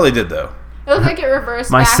it, that's all they did though. it looked like it reversed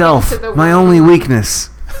Myself, back into the my womb. only weakness.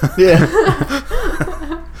 Yeah.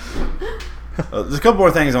 There's a couple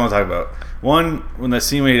more things I want to talk about. One, when that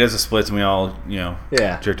scene when he does the splits and we all,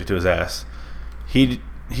 Yeah. jerked it to his ass. He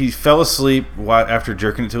fell asleep after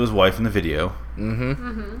jerking it to his wife in the video,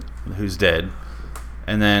 Mm-hmm. who's dead,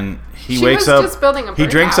 and then he She wakes was up. just building a He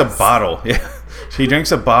drinks a birdhouse. bottle. Yeah, he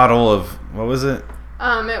drinks a bottle of what was it?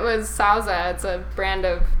 It was Sauza. It's a brand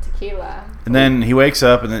of tequila. And then he wakes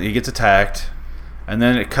up and then he gets attacked, and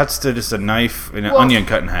then it cuts to just a knife and an Well, onion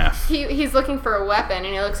cut in half. He's looking for a weapon, and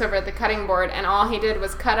he looks over at the cutting board, and all he did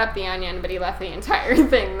was cut up the onion, but he left the entire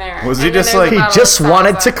thing there. Was he And then just there's like- a He bottle just of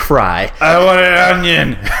wanted Sauza. to cry. I want an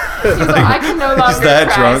onion. He's like, I can no longer that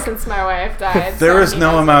cry drunk? since my wife died. There so is he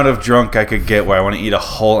no doesn't- amount of drunk I could get where I want to eat a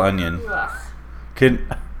whole onion. Ugh.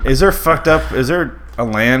 Is there a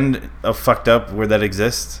land of fucked up where that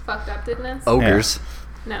exists? Fucked up, didn't it? Ogres.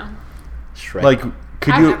 No. Shrek. Like,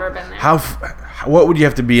 could I've you? never been there. What would you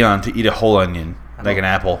have to be on to eat a whole onion, like an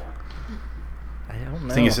apple? I don't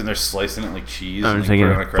know. I think you're sitting there slicing it like cheese. I'm and just then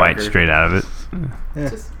taking put it on a a bite cracker. straight out of it.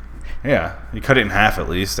 Just Yeah, you cut it in half at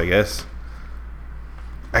least, I guess.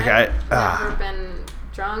 I've never been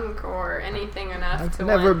drunk or anything enough I've to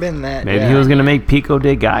never want- been that. Maybe yeah. he was gonna make Pico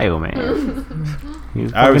de Gallo, man. He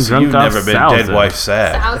was fucking Obviously, drunk you've off never been Sauza. dead wife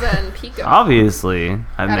sad. Sauza and Pico. Obviously,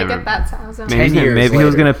 I've Gotta never. get that Sauza. Maybe, he's 10 gonna, years maybe he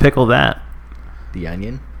was later. gonna pickle that. The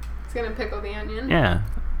onion. He's gonna pickle the onion. Yeah.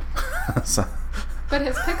 So- But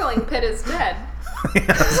his pickling pit is dead.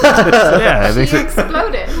 Yeah. It makes She it,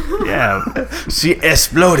 exploded. yeah. She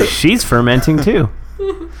exploded. She's fermenting too.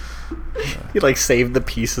 He like saved the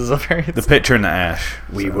pieces of her. The pit turned to ash.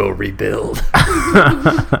 We will rebuild.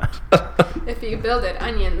 If you build it,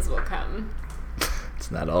 onions will come.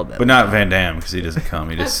 It's not all that. But not Van Damme, because he doesn't come.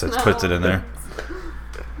 He just That's puts it not in there.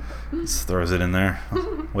 Just throws it in there.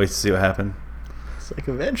 Waits to see what happens. It's like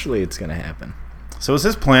eventually it's gonna happen. So is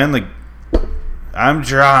his plan like, I'm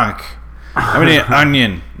drunk. I'm gonna eat an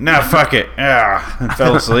onion. Nah, fuck it. Yeah, and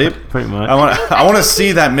fell asleep. Pretty much. I want to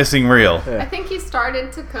see that missing reel. I think he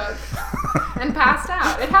started to cook and passed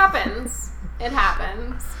out. It happens. It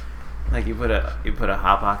happens. Like you put a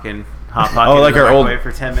hot pocket in like the our old- microwave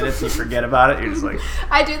for 10 minutes, you forget about it. You're just like,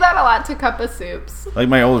 I do that a lot to cup of soups. Like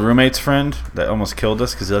my old roommate's friend that almost killed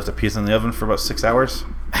us because he left a pizza in the oven for about 6 hours.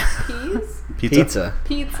 Peas? Pizza.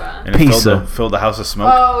 Pizza. And it Pizza. filled the house with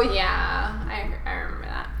smoke. Oh, yeah. I remember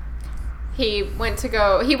that. He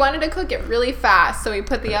wanted to cook it really fast, so he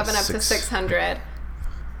put the oven up to 600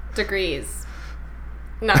 degrees.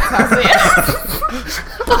 Not Celsius.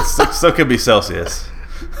 Still could be Celsius.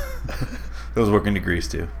 Those working degrees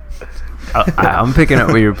too. I'm picking up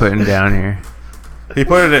what you're putting down here. He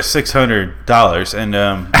put it at $600, and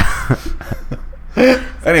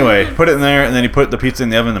Anyway, put it in there, and then he put the pizza in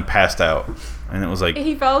the oven and passed out. And it was like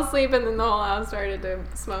He fell asleep, and then the whole house started to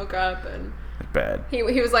smoke up, and bad. he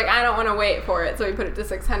was like, I don't want to wait for it, so he put it to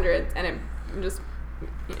 600, and it just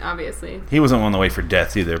obviously. He wasn't on the way for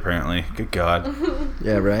death either, apparently. Good God.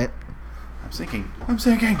 Yeah, right? I'm sinking.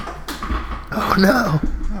 Oh no.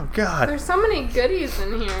 Oh, God. There's so many goodies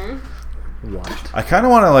in here. What? I kind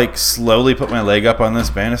of want to, like, slowly put my leg up on this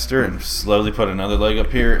banister and slowly put another leg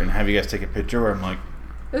up here and have you guys take a picture where I'm, like,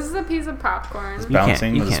 This is a piece of popcorn.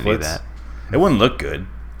 bouncing You with the can't do splits. that. It wouldn't look good.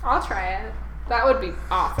 I'll try it. That would be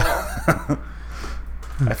awful.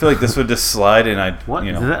 I feel like this would just slide and I'd, What?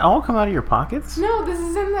 you Does know. that all come out of your pockets? No, this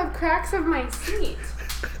is in the cracks of my seat.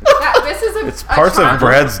 This is a. It's parts of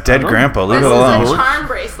Brad's dead grandpa. Leave This it is alone. a charm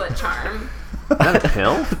bracelet charm, Is that a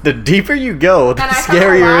pill? The deeper you go, the and I found a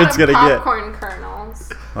scarier lot it's of gonna get. popcorn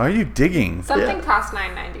kernels. Why are you digging? Something cost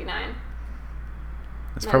 $9.99.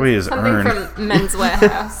 It's probably his Something urn. from Men's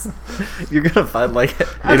Warehouse. You're gonna find like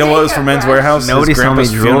You know what was from Men's Warehouse? Nobody's His telling me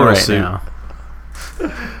grandpa's drool funeral right suit. now.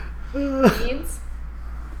 Beads.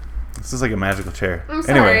 This is like a magical chair. I'm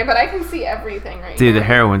sorry, Anyway, but I can see everything right Dude, now. the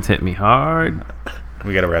heroin's hit me hard.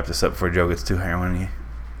 we got to wrap this up before Joe gets too heroin-y.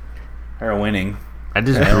 Heroining. I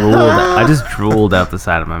just drooled out the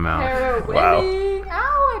side of my mouth. Heroin. Wow.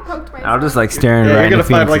 Ow, I poked myself. I was just like staring Yeah, right you're into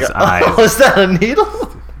gonna find like Phoenix's a. eyes. Oh, is that a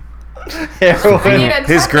needle? I Heroin. need a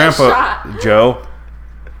His tetanus grandpa, shot. Joe,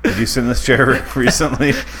 did you sit in this chair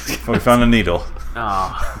recently? We found a needle.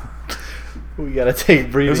 Oh, We gotta take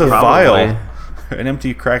It breathing. was a Probably. vial. An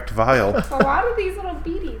empty, cracked vial. A lot of these little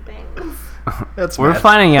beady things. That's we're mad.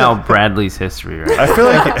 finding out Bradley's history right now. I feel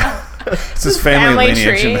like it's his family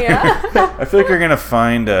lineage tree, in there. yeah. I feel like you're going to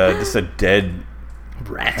find just a dead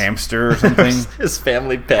Rat. hamster or something. His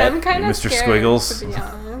family pet. I'm kind of Mr. scared, Squiggles. to be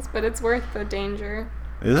honest, but it's worth the danger.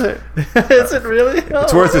 Is it? Is it really?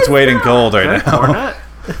 It's worth its weight in gold right Is that a now. corn nut?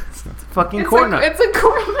 It's a fucking It's corn a, nut. it's a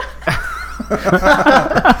corn nut.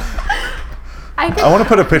 I want to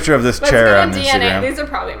put a picture of this Let's chair go on to DNA. Instagram. These are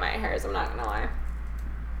probably my hairs, I'm not going to lie.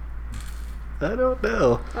 I don't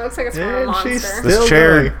know. It looks like it's from a And monster. she's This Still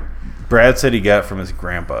chair, going. Brad said he got from his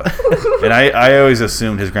grandpa. And I always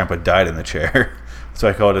assumed his grandpa died in the chair. So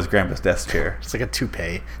I call it his grandpa's death chair. It's like a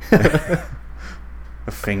toupee.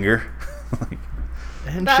 A finger.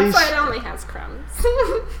 And That's why it only has crumbs.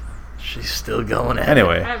 She's still going at it.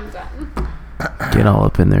 Anyway, I'm done. Get all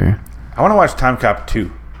up in there. I want to watch Time Cop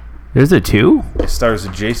 2. There's a 2? It stars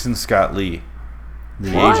Jason Scott Lee,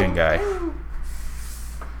 the What? Asian guy.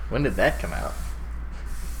 When did that come out?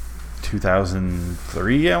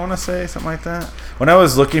 2003, I want to say, something like that. When I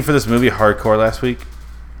was looking for this movie hardcore last week,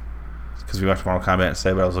 because we watched Mortal Kombat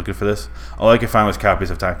instead, but I was looking for this, all I could find was copies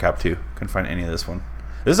of Time Cop 2. Couldn't find any of this one.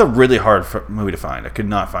 This is a really hard movie to find. I could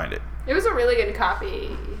not find it. It was a really good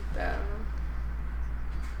copy, though.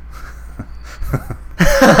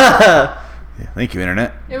 Yeah, thank you,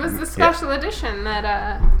 Internet. It was the special edition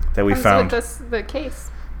that That we comes found. with the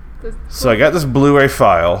case. So I got this Blu-ray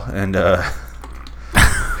file, and no,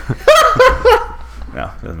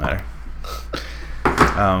 doesn't matter.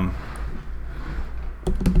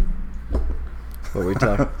 What were we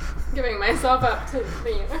talking? Giving myself up to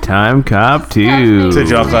the Time Cop 2. To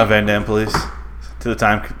Jean-Claude Van Damme, please. To the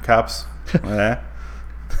Time Cops. Yeah.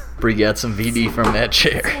 Brie got some VD from that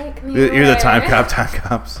chair. Take me You're the away. Time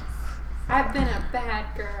Cops. I've been a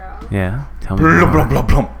bad girl. Yeah, tell me Blum, blum, more. blum,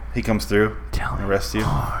 blum. He comes through, Tell me arrests you.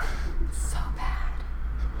 So bad.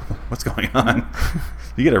 What's going on?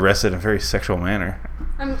 You get arrested in a very sexual manner.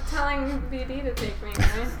 I'm telling VD to take me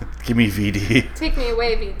away. Give me VD. Take me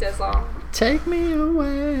away, V Dizzle. Take me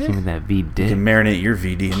away. Give me that V You dick. can marinate your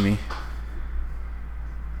VD in me.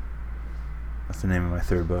 That's the name of my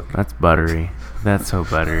third book. That's buttery. That's so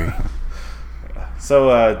buttery.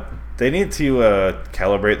 So they need to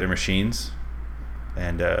calibrate their machines,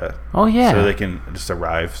 and Oh yeah. so they can just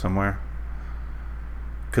arrive somewhere.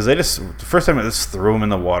 Because the first time it just threw him in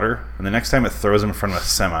the water, and the next time it throws him in front of a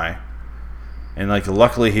semi, and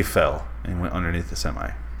luckily he fell and went underneath the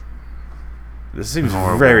semi. This seems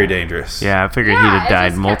Horrible. very dangerous. Yeah, I figured Yeah, he'd it have died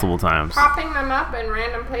just multiple kept times. Popping them up in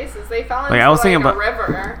random places. They fell into Like, I was thinking a about-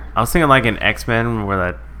 river. I was thinking like an X-Men where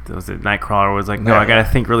that was it Nightcrawler was like, no, Yeah. I gotta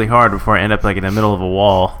think really hard before I end up like in the middle of a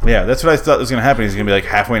wall. Yeah, that's what I thought was going to happen. He's going to be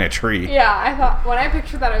halfway in a tree. Yeah, I thought when I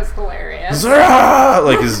pictured that, it was hilarious.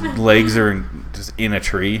 Like his legs are just in a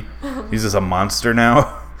tree. He's just a monster now.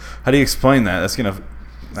 How do you explain that? That's going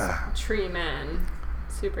to... Tree man,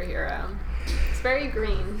 superhero. It's very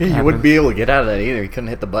green. Yeah, you Happens. wouldn't be able to get out of that either. He couldn't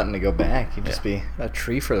hit the button to go back. He'd just be a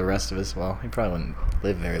tree for the rest of his. Well, he probably wouldn't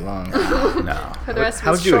live very long. No. For the rest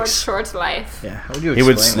How of his would you short life. Yeah, how would you He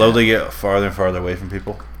explain would slowly get farther and farther away from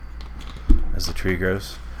people. as the tree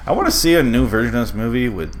grows. I want to see a new version of this movie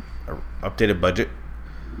with an updated budget.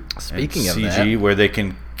 Speaking of CG, that, where they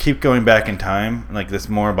can keep going back in time, like this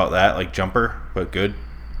more about that, like Jumper, but good.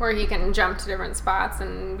 Where he can jump to different spots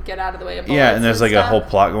and get out of the way of bullets. Yeah, and there's like stuff. a whole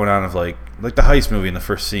plot going on of like the heist movie in the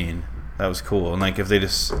first scene. That was cool. And like if they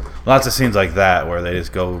just lots of scenes like that where they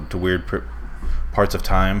just go to weird parts of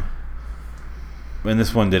time. And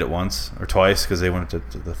this one did it once or twice because they went to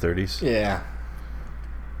the 30s. yeah,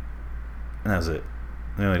 And that was it.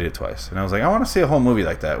 They only did it twice. And I was like, I want to see a whole movie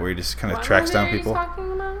like that where he just kind of What tracks movie down are you people.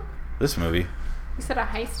 talking about? This movie. You said a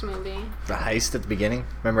heist movie. the heist at the beginning.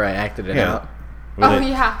 Remember, I acted it Yeah. out. Where Oh,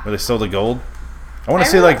 yeah. Where they stole the gold. I want I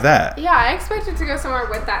to see really- like that. Yeah, I expected to go somewhere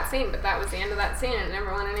with that scene, but that was the end of that scene and it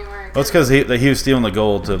never went anywhere. Well, it's because he was stealing the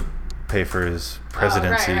gold to pay for his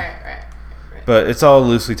presidency. Right. But it's all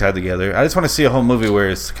loosely tied together. I just want to see a whole movie where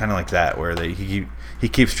it's kind of like that, where he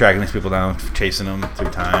keeps tracking these people down, chasing them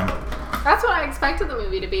through time. That's what I expected the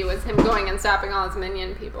movie to be, was him going and stopping all his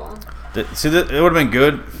minion people. It would have been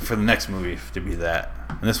good for the next movie to be that.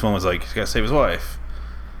 And this one was like, he's got to save his wife.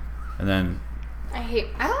 And then, I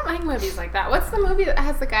don't like movies like that. What's the movie that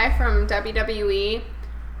has the guy from WWE?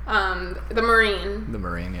 The Marine. The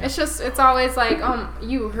Marine, yeah. It's always like, oh,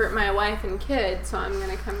 you hurt my wife and kid, so I'm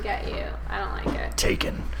gonna come get you. I don't like it.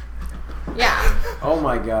 Taken. Yeah. Oh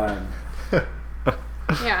my god.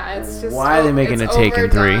 Yeah, it's just. Why are they making it's a Taken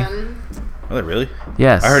 3? overdone. oh, they really?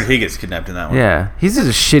 Yes. I heard he gets kidnapped in that one. Yeah, he's just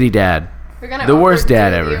a shitty dad. They're gonna The worst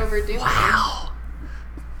dad overdo the ever. overdoing. Wow.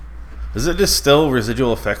 Is it just still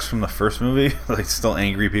residual effects from the first movie? Like still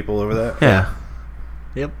angry people over that? Yeah.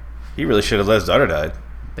 Yep. He really should have let his daughter die.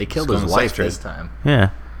 They killed Still his in the wife sex trade. this time. Yeah.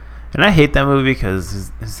 And I hate that movie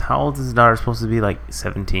because how old is his daughter supposed to be? Like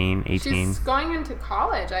 17, 18? She's going into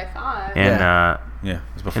college, I thought. And Yeah, it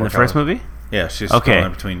was before in the first college. movie? Yeah, she's Okay. going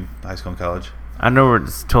in between high school and college. I know we're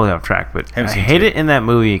just totally off track, but Haven't I seen hate two. it in that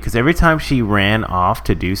movie because every time she ran off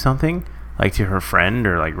to do something, like to her friend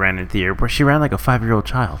or like ran into the airport, she ran like a 5-year-old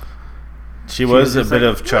child. She was was a just bit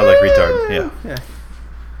like, of childlike retard. Yeah. Yeah.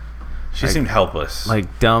 She Like- seemed helpless.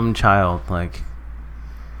 Like dumb child. Like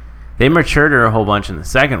they matured her a whole bunch in the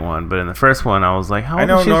second one, but in the first one, I was like, how old I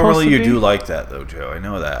know is she normally supposed to you be? do like that though, Joe. I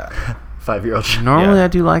know that. 5-year-old. Normally, Yeah. I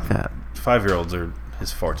do like that. 5-year-olds are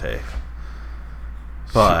his forte.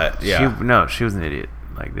 But She was an idiot.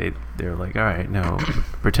 Like they were like, all right, no,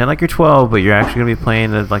 pretend like you're 12, but you're actually gonna be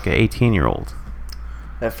playing like an 18-year-old.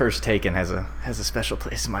 That first Taken has a special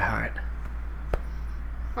place in my heart.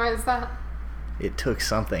 Why is that? It took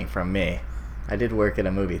something from me. I did work at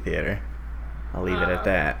a movie theater. I'll leave it at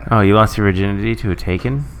that. Oh, you lost your virginity to a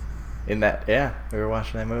Taken? In that, yeah, we were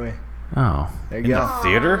watching that movie. Oh, There you In go. the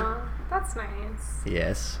theater? Aw, that's nice.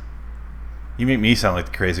 Yes. You make me sound like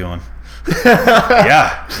the crazy one.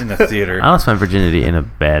 Yeah, in the theater. I lost my virginity in a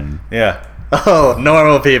bed. Yeah. Oh,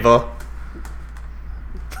 normal people.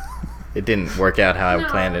 It didn't work out how I No.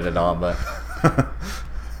 planned it at all, but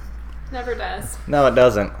Never does. no, it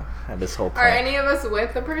doesn't. I had this whole Are plan. any of us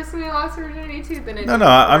with the person we lost virginity to? Then it No, didn't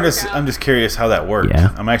I'm work just out? I'm just curious how that worked.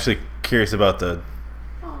 Yeah. I'm actually curious about the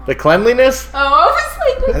The cleanliness? Oh,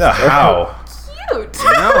 I was like, how. cute.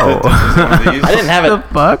 No. I I didn't have the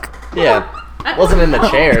it. fuck? Yeah, wasn't in the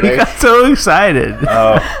chair. You Dude. got so excited.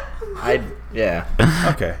 Oh, Yeah.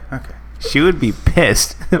 okay. She would be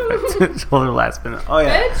pissed if I told her last minute. Oh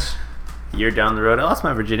yeah, Bitch, you're down the road. I lost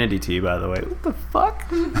my virginity to you, by the way. What the fuck?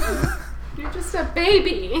 you're just a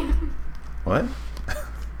baby. What?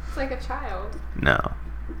 It's like a child. No.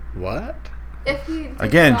 What? If he did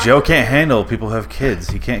Again, not- Joe can't handle people who have kids.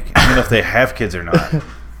 He can't handle if they have kids or not.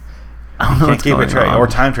 I don't know Can't what's keep going it track on. or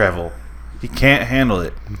time travel. He can't handle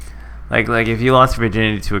it. Like if you lost your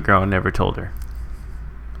virginity to a girl and never told her.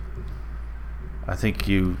 I think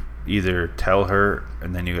you either tell her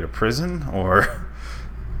and then you go to prison, or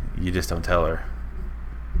you just don't tell her.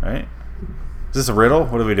 Right? Is this a riddle?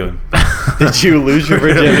 What are we doing? Did you lose your We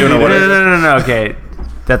virginity? don't know No, what no, it is. no. Okay,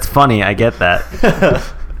 that's funny. I get that.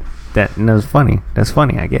 That's funny. That's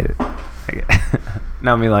funny. I get it.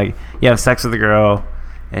 No, I mean like you have sex with a girl,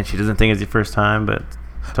 and she doesn't think it's your first time, but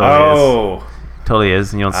totally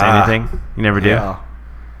is, and you don't say Ah. anything. You never do. Yeah.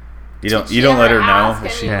 You don't. Did You she don't let ever her know. ask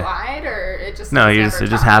that and she, you Yeah. lied, or it just No, was you never just it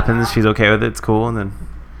just talked happens. about? She's okay with it. It's cool, and then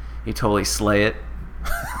you totally slay it,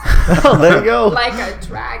 Oh, there you go. like a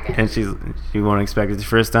dragon. and you won't expect it's your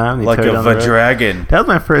first time. You like tow her a down the road. dragon. That was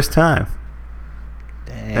my first time.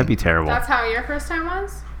 Dang. That'd be terrible. That's how your first time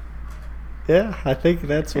was? Yeah, I think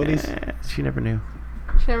that's what he's. She never knew.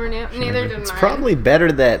 She never knew. Neither did It's mine. probably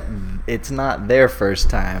better that it's not their first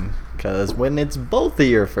time, because when it's both of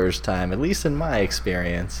your first time, at least in my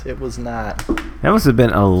experience, it was not. That must have been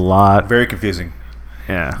a lot. Very confusing.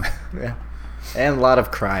 Yeah. Yeah. And a lot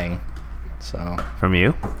of crying. So. From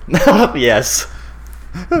you? Yes.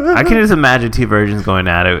 I can just imagine two virgins going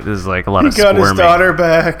at it. There's like a lot of Got squirming. his daughter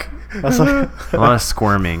back. That's like, A lot of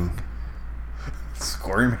squirming.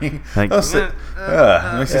 Squirming. Like, Makes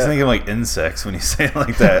you think of like insects when you say it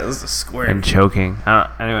like that. It was a squirm. and choking.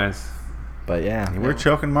 Anyways, but yeah. You were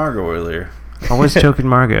choking Margot earlier. I was choking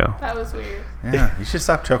Margot. That was weird. Yeah, you should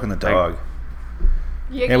stop choking the dog.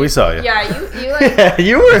 Yeah, we saw you. Yeah, you like Yeah,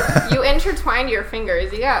 you were. you intertwined your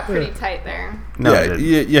fingers. You got pretty tight there. No, I yeah,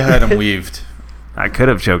 didn't. you had him weaved. I could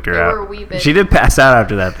have choked her They out. were weaving. She did pass out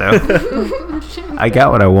after that, though. I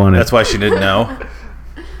got what I wanted. That's why she didn't know.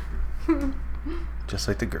 Just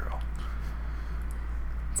like the girl.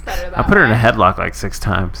 It's better that I put her in a way. headlock like 6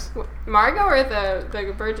 times. Margot or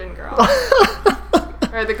the virgin girl?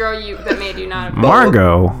 Or the girl that made you not a virgin?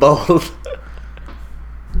 Margot. Both.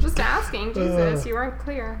 Just asking, Jesus, you weren't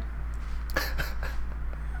clear.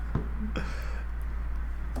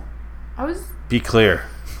 I was Be clear.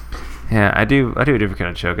 Yeah, I do a different kind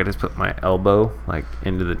of choke. I just put my elbow like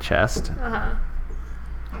into the chest.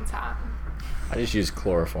 It's hot. I just use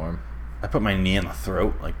chloroform. I put my knee in the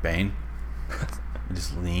throat like Bane. I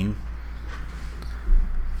just lean.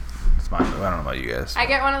 It's mine. I don't know about you guys. I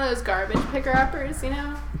get one of those garbage picker uppers, you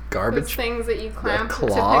know? Those Garbage. things that you clamp to pick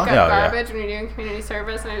claw? up Oh, yeah. garbage when you're doing community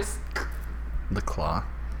service, and I just The claw.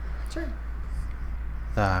 sure.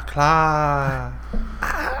 The claw.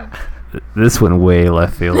 This went way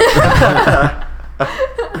left field.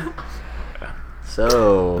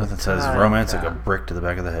 So. Nothing says romance like a brick to the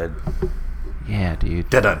back of the head. Yeah, dude.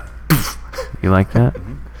 Done. You like that?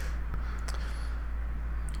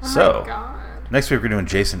 Oh So, my God. next week we're doing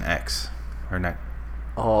Jason X. Or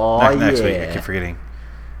Oh, next yeah. week. I keep forgetting.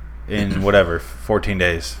 In whatever, 14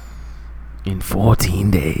 days. In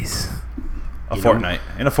 14 days. A fortnight.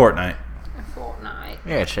 In a fortnight. A fortnight.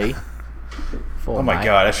 Yeah, she. Oh my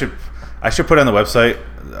God! I should put on the website.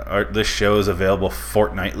 This show is available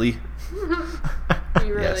fortnightly,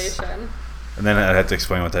 You really Yes. should. and then I'd have to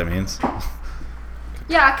explain what that means.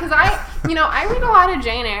 Yeah, because I read a lot of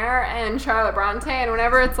Jane Eyre and Charlotte Bronte, and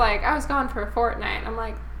whenever it's like, I was gone for a fortnight, I'm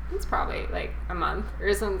like, it's probably like a month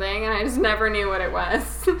or something, and I just never knew what it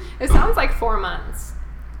was. It sounds like 4 months.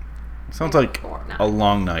 Sounds like Fortnight. a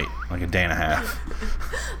long night, like a day and a half.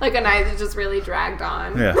 Like a night that just really dragged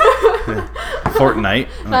on. Yeah, fortnight,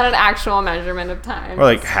 Not an actual measurement of time. or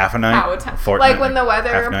like half a night. How time. Fortnight, Like when the weather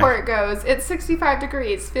half night. report goes, it's 65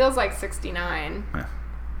 degrees, feels like 69. Yeah.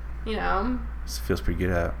 You know, This feels pretty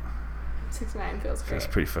good out. 69 feels great. Feels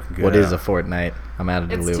pretty fucking good. What is out. a fortnight? I'm out of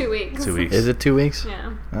the It's loop. 2 weeks. 2 weeks? Is it 2 weeks?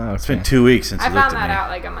 Yeah. Oh, It's been 2 weeks since I you looked found at that me. out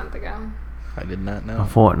like a month ago. I did not A know.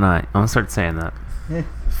 fortnight. I'm gonna start saying that.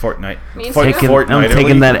 Fortnight. Me too. I'm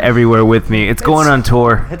taking that everywhere with me. It's going on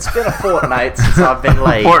tour. It's been a fortnight since I've been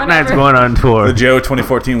late. Fortnight's Whatever. going on tour. The Joe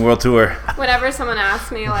 2014 World Tour. Whenever someone asks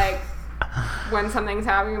me like when something's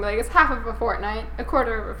happening, I'm like, it's half of a fortnight, a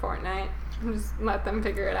quarter of a fortnight. And just let them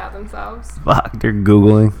figure it out themselves. Fuck, they're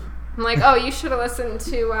Googling. I'm like, oh, you should have listened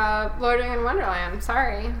to Lord in Wonderland.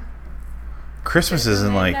 Sorry. Christmas is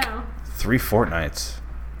in like No. 3 fortnights.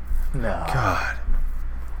 No. God.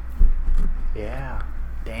 Yeah.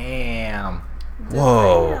 Damn.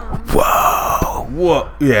 Whoa. Whoa. Whoa.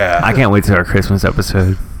 Yeah. I can't wait till our Christmas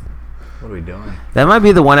episode. What are we doing? That might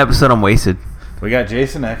be the one episode I'm wasted. We got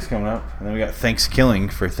Jason X coming up, and then we got Thanksgiving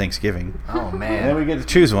for Thanksgiving. Oh, And then man. we get to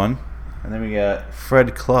choose one, and then we got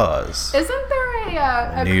Fred Claus. Isn't there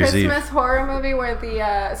a New Year's Eve. Christmas horror movie where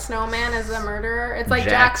the snowman is a murderer? It's like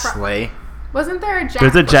Jack Jack Frost. Slay. Wasn't there a Jack?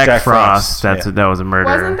 There's a Jack, Jack Frost. Frost, yeah. That was a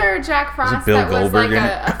murderer. Wasn't there a Jack Frost Bill that was like Goldberg in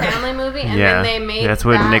a family movie, and yeah, then they made that's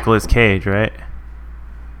with that? Nicolas Cage, right?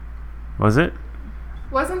 Was it?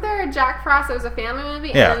 Wasn't there a Jack Frost that was a family movie,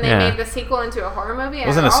 Yeah. and then they Yeah. made the sequel into a horror movie? It and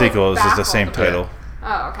wasn't a always sequel, it was just the same baffled me. title.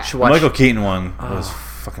 Oh, okay. Should The watch. Michael Keaton one was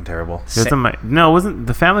fucking terrible. There's a no, it wasn't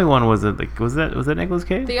the family one? Was it like was that Nicolas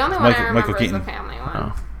Cage? The only one Michael- I remember Michael is the Keaton. family one.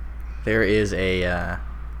 Oh. There is a.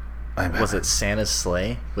 I'm Was it Santa's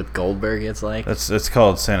Sleigh with Goldberg? It's like. It's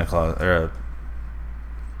called Santa Claus, or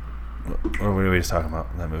what were we just talking about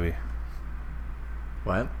in that movie?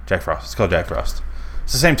 What? Jack Frost. It's called Jack Frost.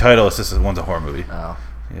 It's the same title. It's just one's a horror movie. Oh.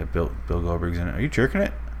 Yeah, Bill Goldberg's in it. Are you jerking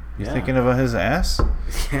it? You Yeah. thinking of his ass?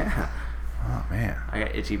 Yeah. Oh man, I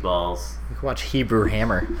got itchy balls. You can watch Hebrew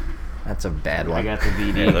Hammer. That's a bad one. I got the it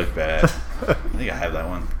DVD. looked bad. I think I have that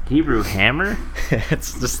one. Hebrew Hammer?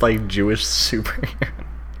 It's just like Jewish superhero.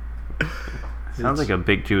 Sounds like a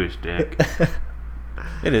big Jewish dick.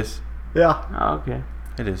 It is. Yeah. Oh, okay.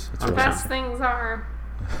 It is. It's Okay. really Best something. things are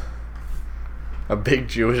A big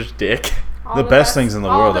Jewish dick. all The best things in the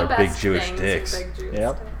all world the are big best Jewish things dicks. big Jewish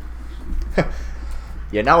Yep. dicks.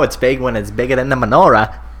 You know it's big when it's bigger than the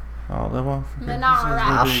menorah. All the one. Menorah.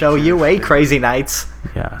 I'll show you, Crazy Nights.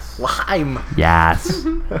 Yes. Lime. Yes.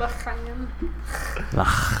 L'chaim.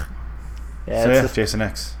 Ugh. Yeah, So yeah, it's Jason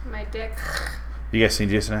X. My dick. You guys seen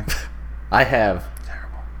Jason X? I have.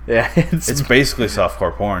 Terrible. Yeah, It's basically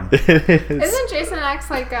softcore porn. Isn't Jason X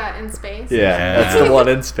like in space? Yeah, that's the one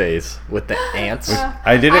in space with the ants.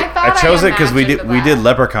 I did it. I thought chose it because we imagined did that.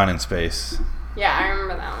 Leprechaun in space Yeah, I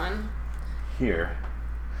remember that one. here,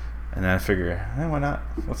 and then I figure, why not?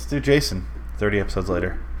 Let's do Jason. 30 episodes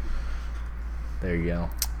later, There you go.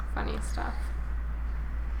 Funny stuff.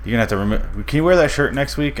 you're gonna have to remove. Can you wear that shirt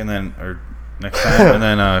next week and then or next time and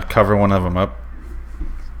then cover one of them up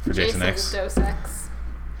for Jason X? Dos Ex.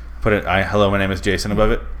 Put it. Hello, my name is Jason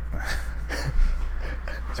above it.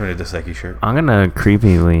 Somebody did a Doseki shirt. I'm gonna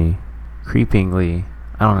creepingly,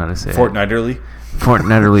 I don't know how to say it. Fortnightly.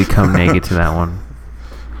 Fortnightly come naked to that one.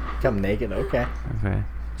 Come naked, okay. Okay.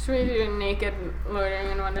 Should we do naked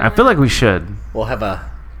loitering in Wonderland? I feel like we should. We'll have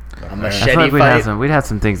a I machete feel like fight. we'd have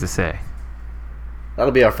some things to say.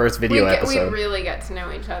 That'll be our first video we episode. really get to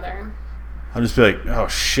know each other. I'll just be like, oh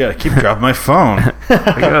shit, I keep dropping my phone.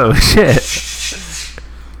 Like, oh shit!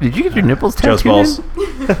 Did you get your nipples Joe's tattooed? balls.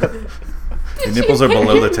 in? Your nipples are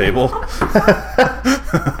below the table.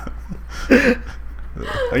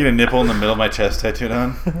 I get a nipple in the middle of my chest tattooed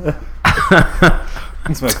on.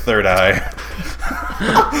 It's my third eye.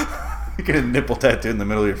 You get a nipple tattooed in the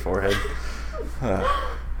middle of your forehead.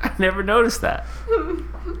 I never noticed that.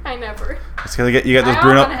 I never. It's gonna get you got I those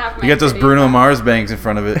Bruno often have my you got those titties Bruno out. Mars bangs in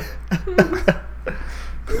front of it.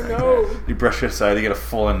 No. You brush it aside, you get a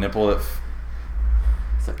full on nipple. It's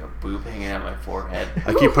like a boob hanging out my forehead.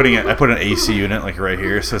 I keep putting it. I put an AC unit like right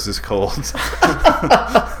here, so it's just cold.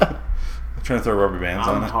 I'm trying to throw rubber bands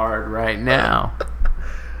I'm on it. hard right now.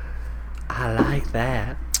 I like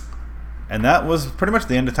that. And that was pretty much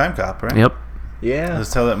the end of Time Cop, right? Yep. Yeah.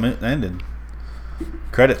 That's how that ended.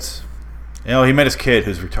 Credits. You know, he met his kid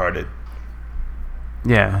who's retarded.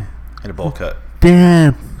 Yeah. Had a bowl cut.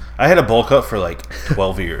 Damn. I had a bowl cut for like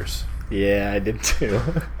 12 years. Yeah, I did too.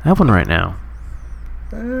 I have one right now.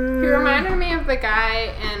 He reminded me of the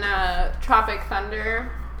guy in Tropic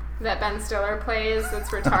Thunder that Ben Stiller plays that's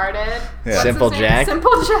retarded. Yeah. What's Simple his name? Jack?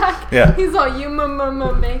 Simple Jack. Yeah. He's all, you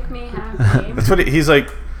make me happy. That's what he's like.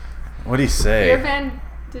 What do you say? You're Van...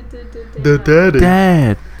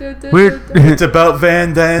 Dad. We're It's about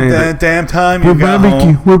Van Damn time you got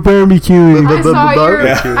home. We're barbecuing. I saw your,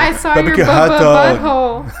 Yeah. I saw your Barbecue hot bubba dog.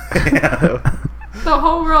 butthole. Yeah. The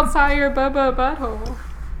whole world saw your bubba butthole.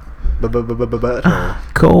 Butthole.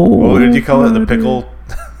 Cold. What did you call it? The pickle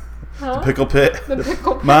Huh? pickle pit. The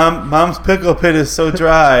pickle pit. Mom's pickle pit is so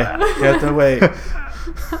dry. You have to wait.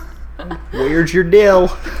 Where's your dill?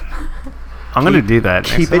 I'm gonna do that.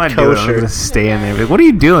 Next keep time it I do it, I'm kosher. gonna stay in there. Like, what are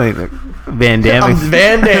you doing, like, Van Damme? I'm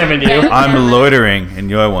Van Damming you. I'm loitering in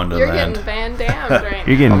your You're Wonderland. getting Van Dammed right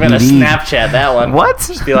You're getting I'm gonna VD. Snapchat that one. What?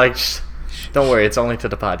 Just be like, don't worry, it's only to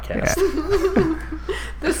the podcast.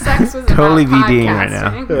 The sex was Totally about VDing right now.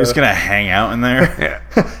 podcasting. We're just gonna hang out in there.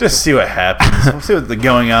 Just see what happens. We'll see what the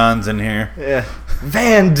going on's in here. Yeah.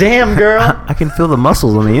 Van Dam, girl. I can feel the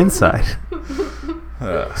muscles on the inside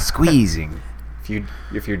squeezing.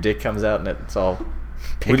 If your dick comes out and it's all Would-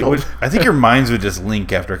 pickled. would- I think your minds would just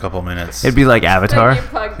link after a couple minutes. It'd be like Then Avatar. you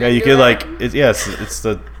plugged Yeah, you into could it. like, it's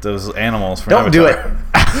those animals from Don't do it.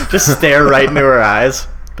 Avatar. Just stare right into her eyes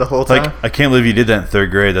the whole It's time. like, I can't believe you did that in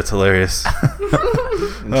 3rd grade. That's hilarious.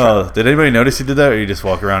 Oh, did anybody notice you did that, or you just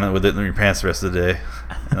walk around with it in your pants the rest of the day?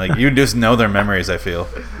 Like, you just know their memories. I feel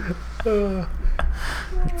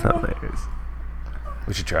That's hilarious.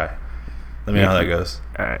 we should try. Let me know how that goes.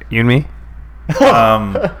 All right, you and me.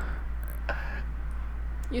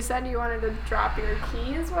 You said you wanted to drop your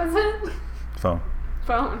keys, was it? Phone.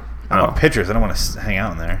 Phone. I don't want pictures. I don't want to hang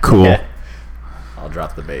out in there. Cool. Okay. I'll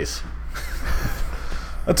drop the bass.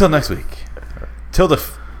 Until next week. Till the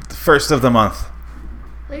first of the month.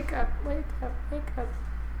 Wake up, wake up, wake up.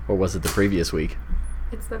 Or was it the previous week?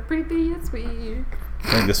 It's the previous week.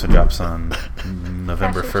 I think this one drops on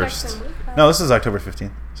November Cash your 1st. checks and wake up. No, this is October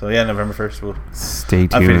 15th. So yeah, November 1st. We'll. Stay I'm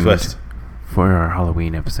Phoenix tuned West. for our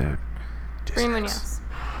Halloween episode. Green Munoz.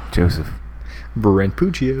 Joseph, Brent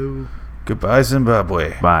Puccio. Goodbye,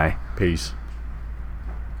 Zimbabwe. bye. Peace.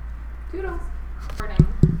 Doodles.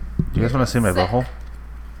 Do you guys want to see my Sick. butthole?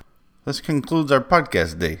 This concludes our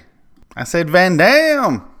podcast day. I said Van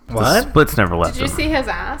Dam. The splits never left Did you him. see his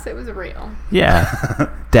ass? It was real. Yeah.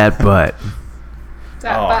 That butt.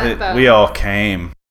 That Oh, butt, though. we all came.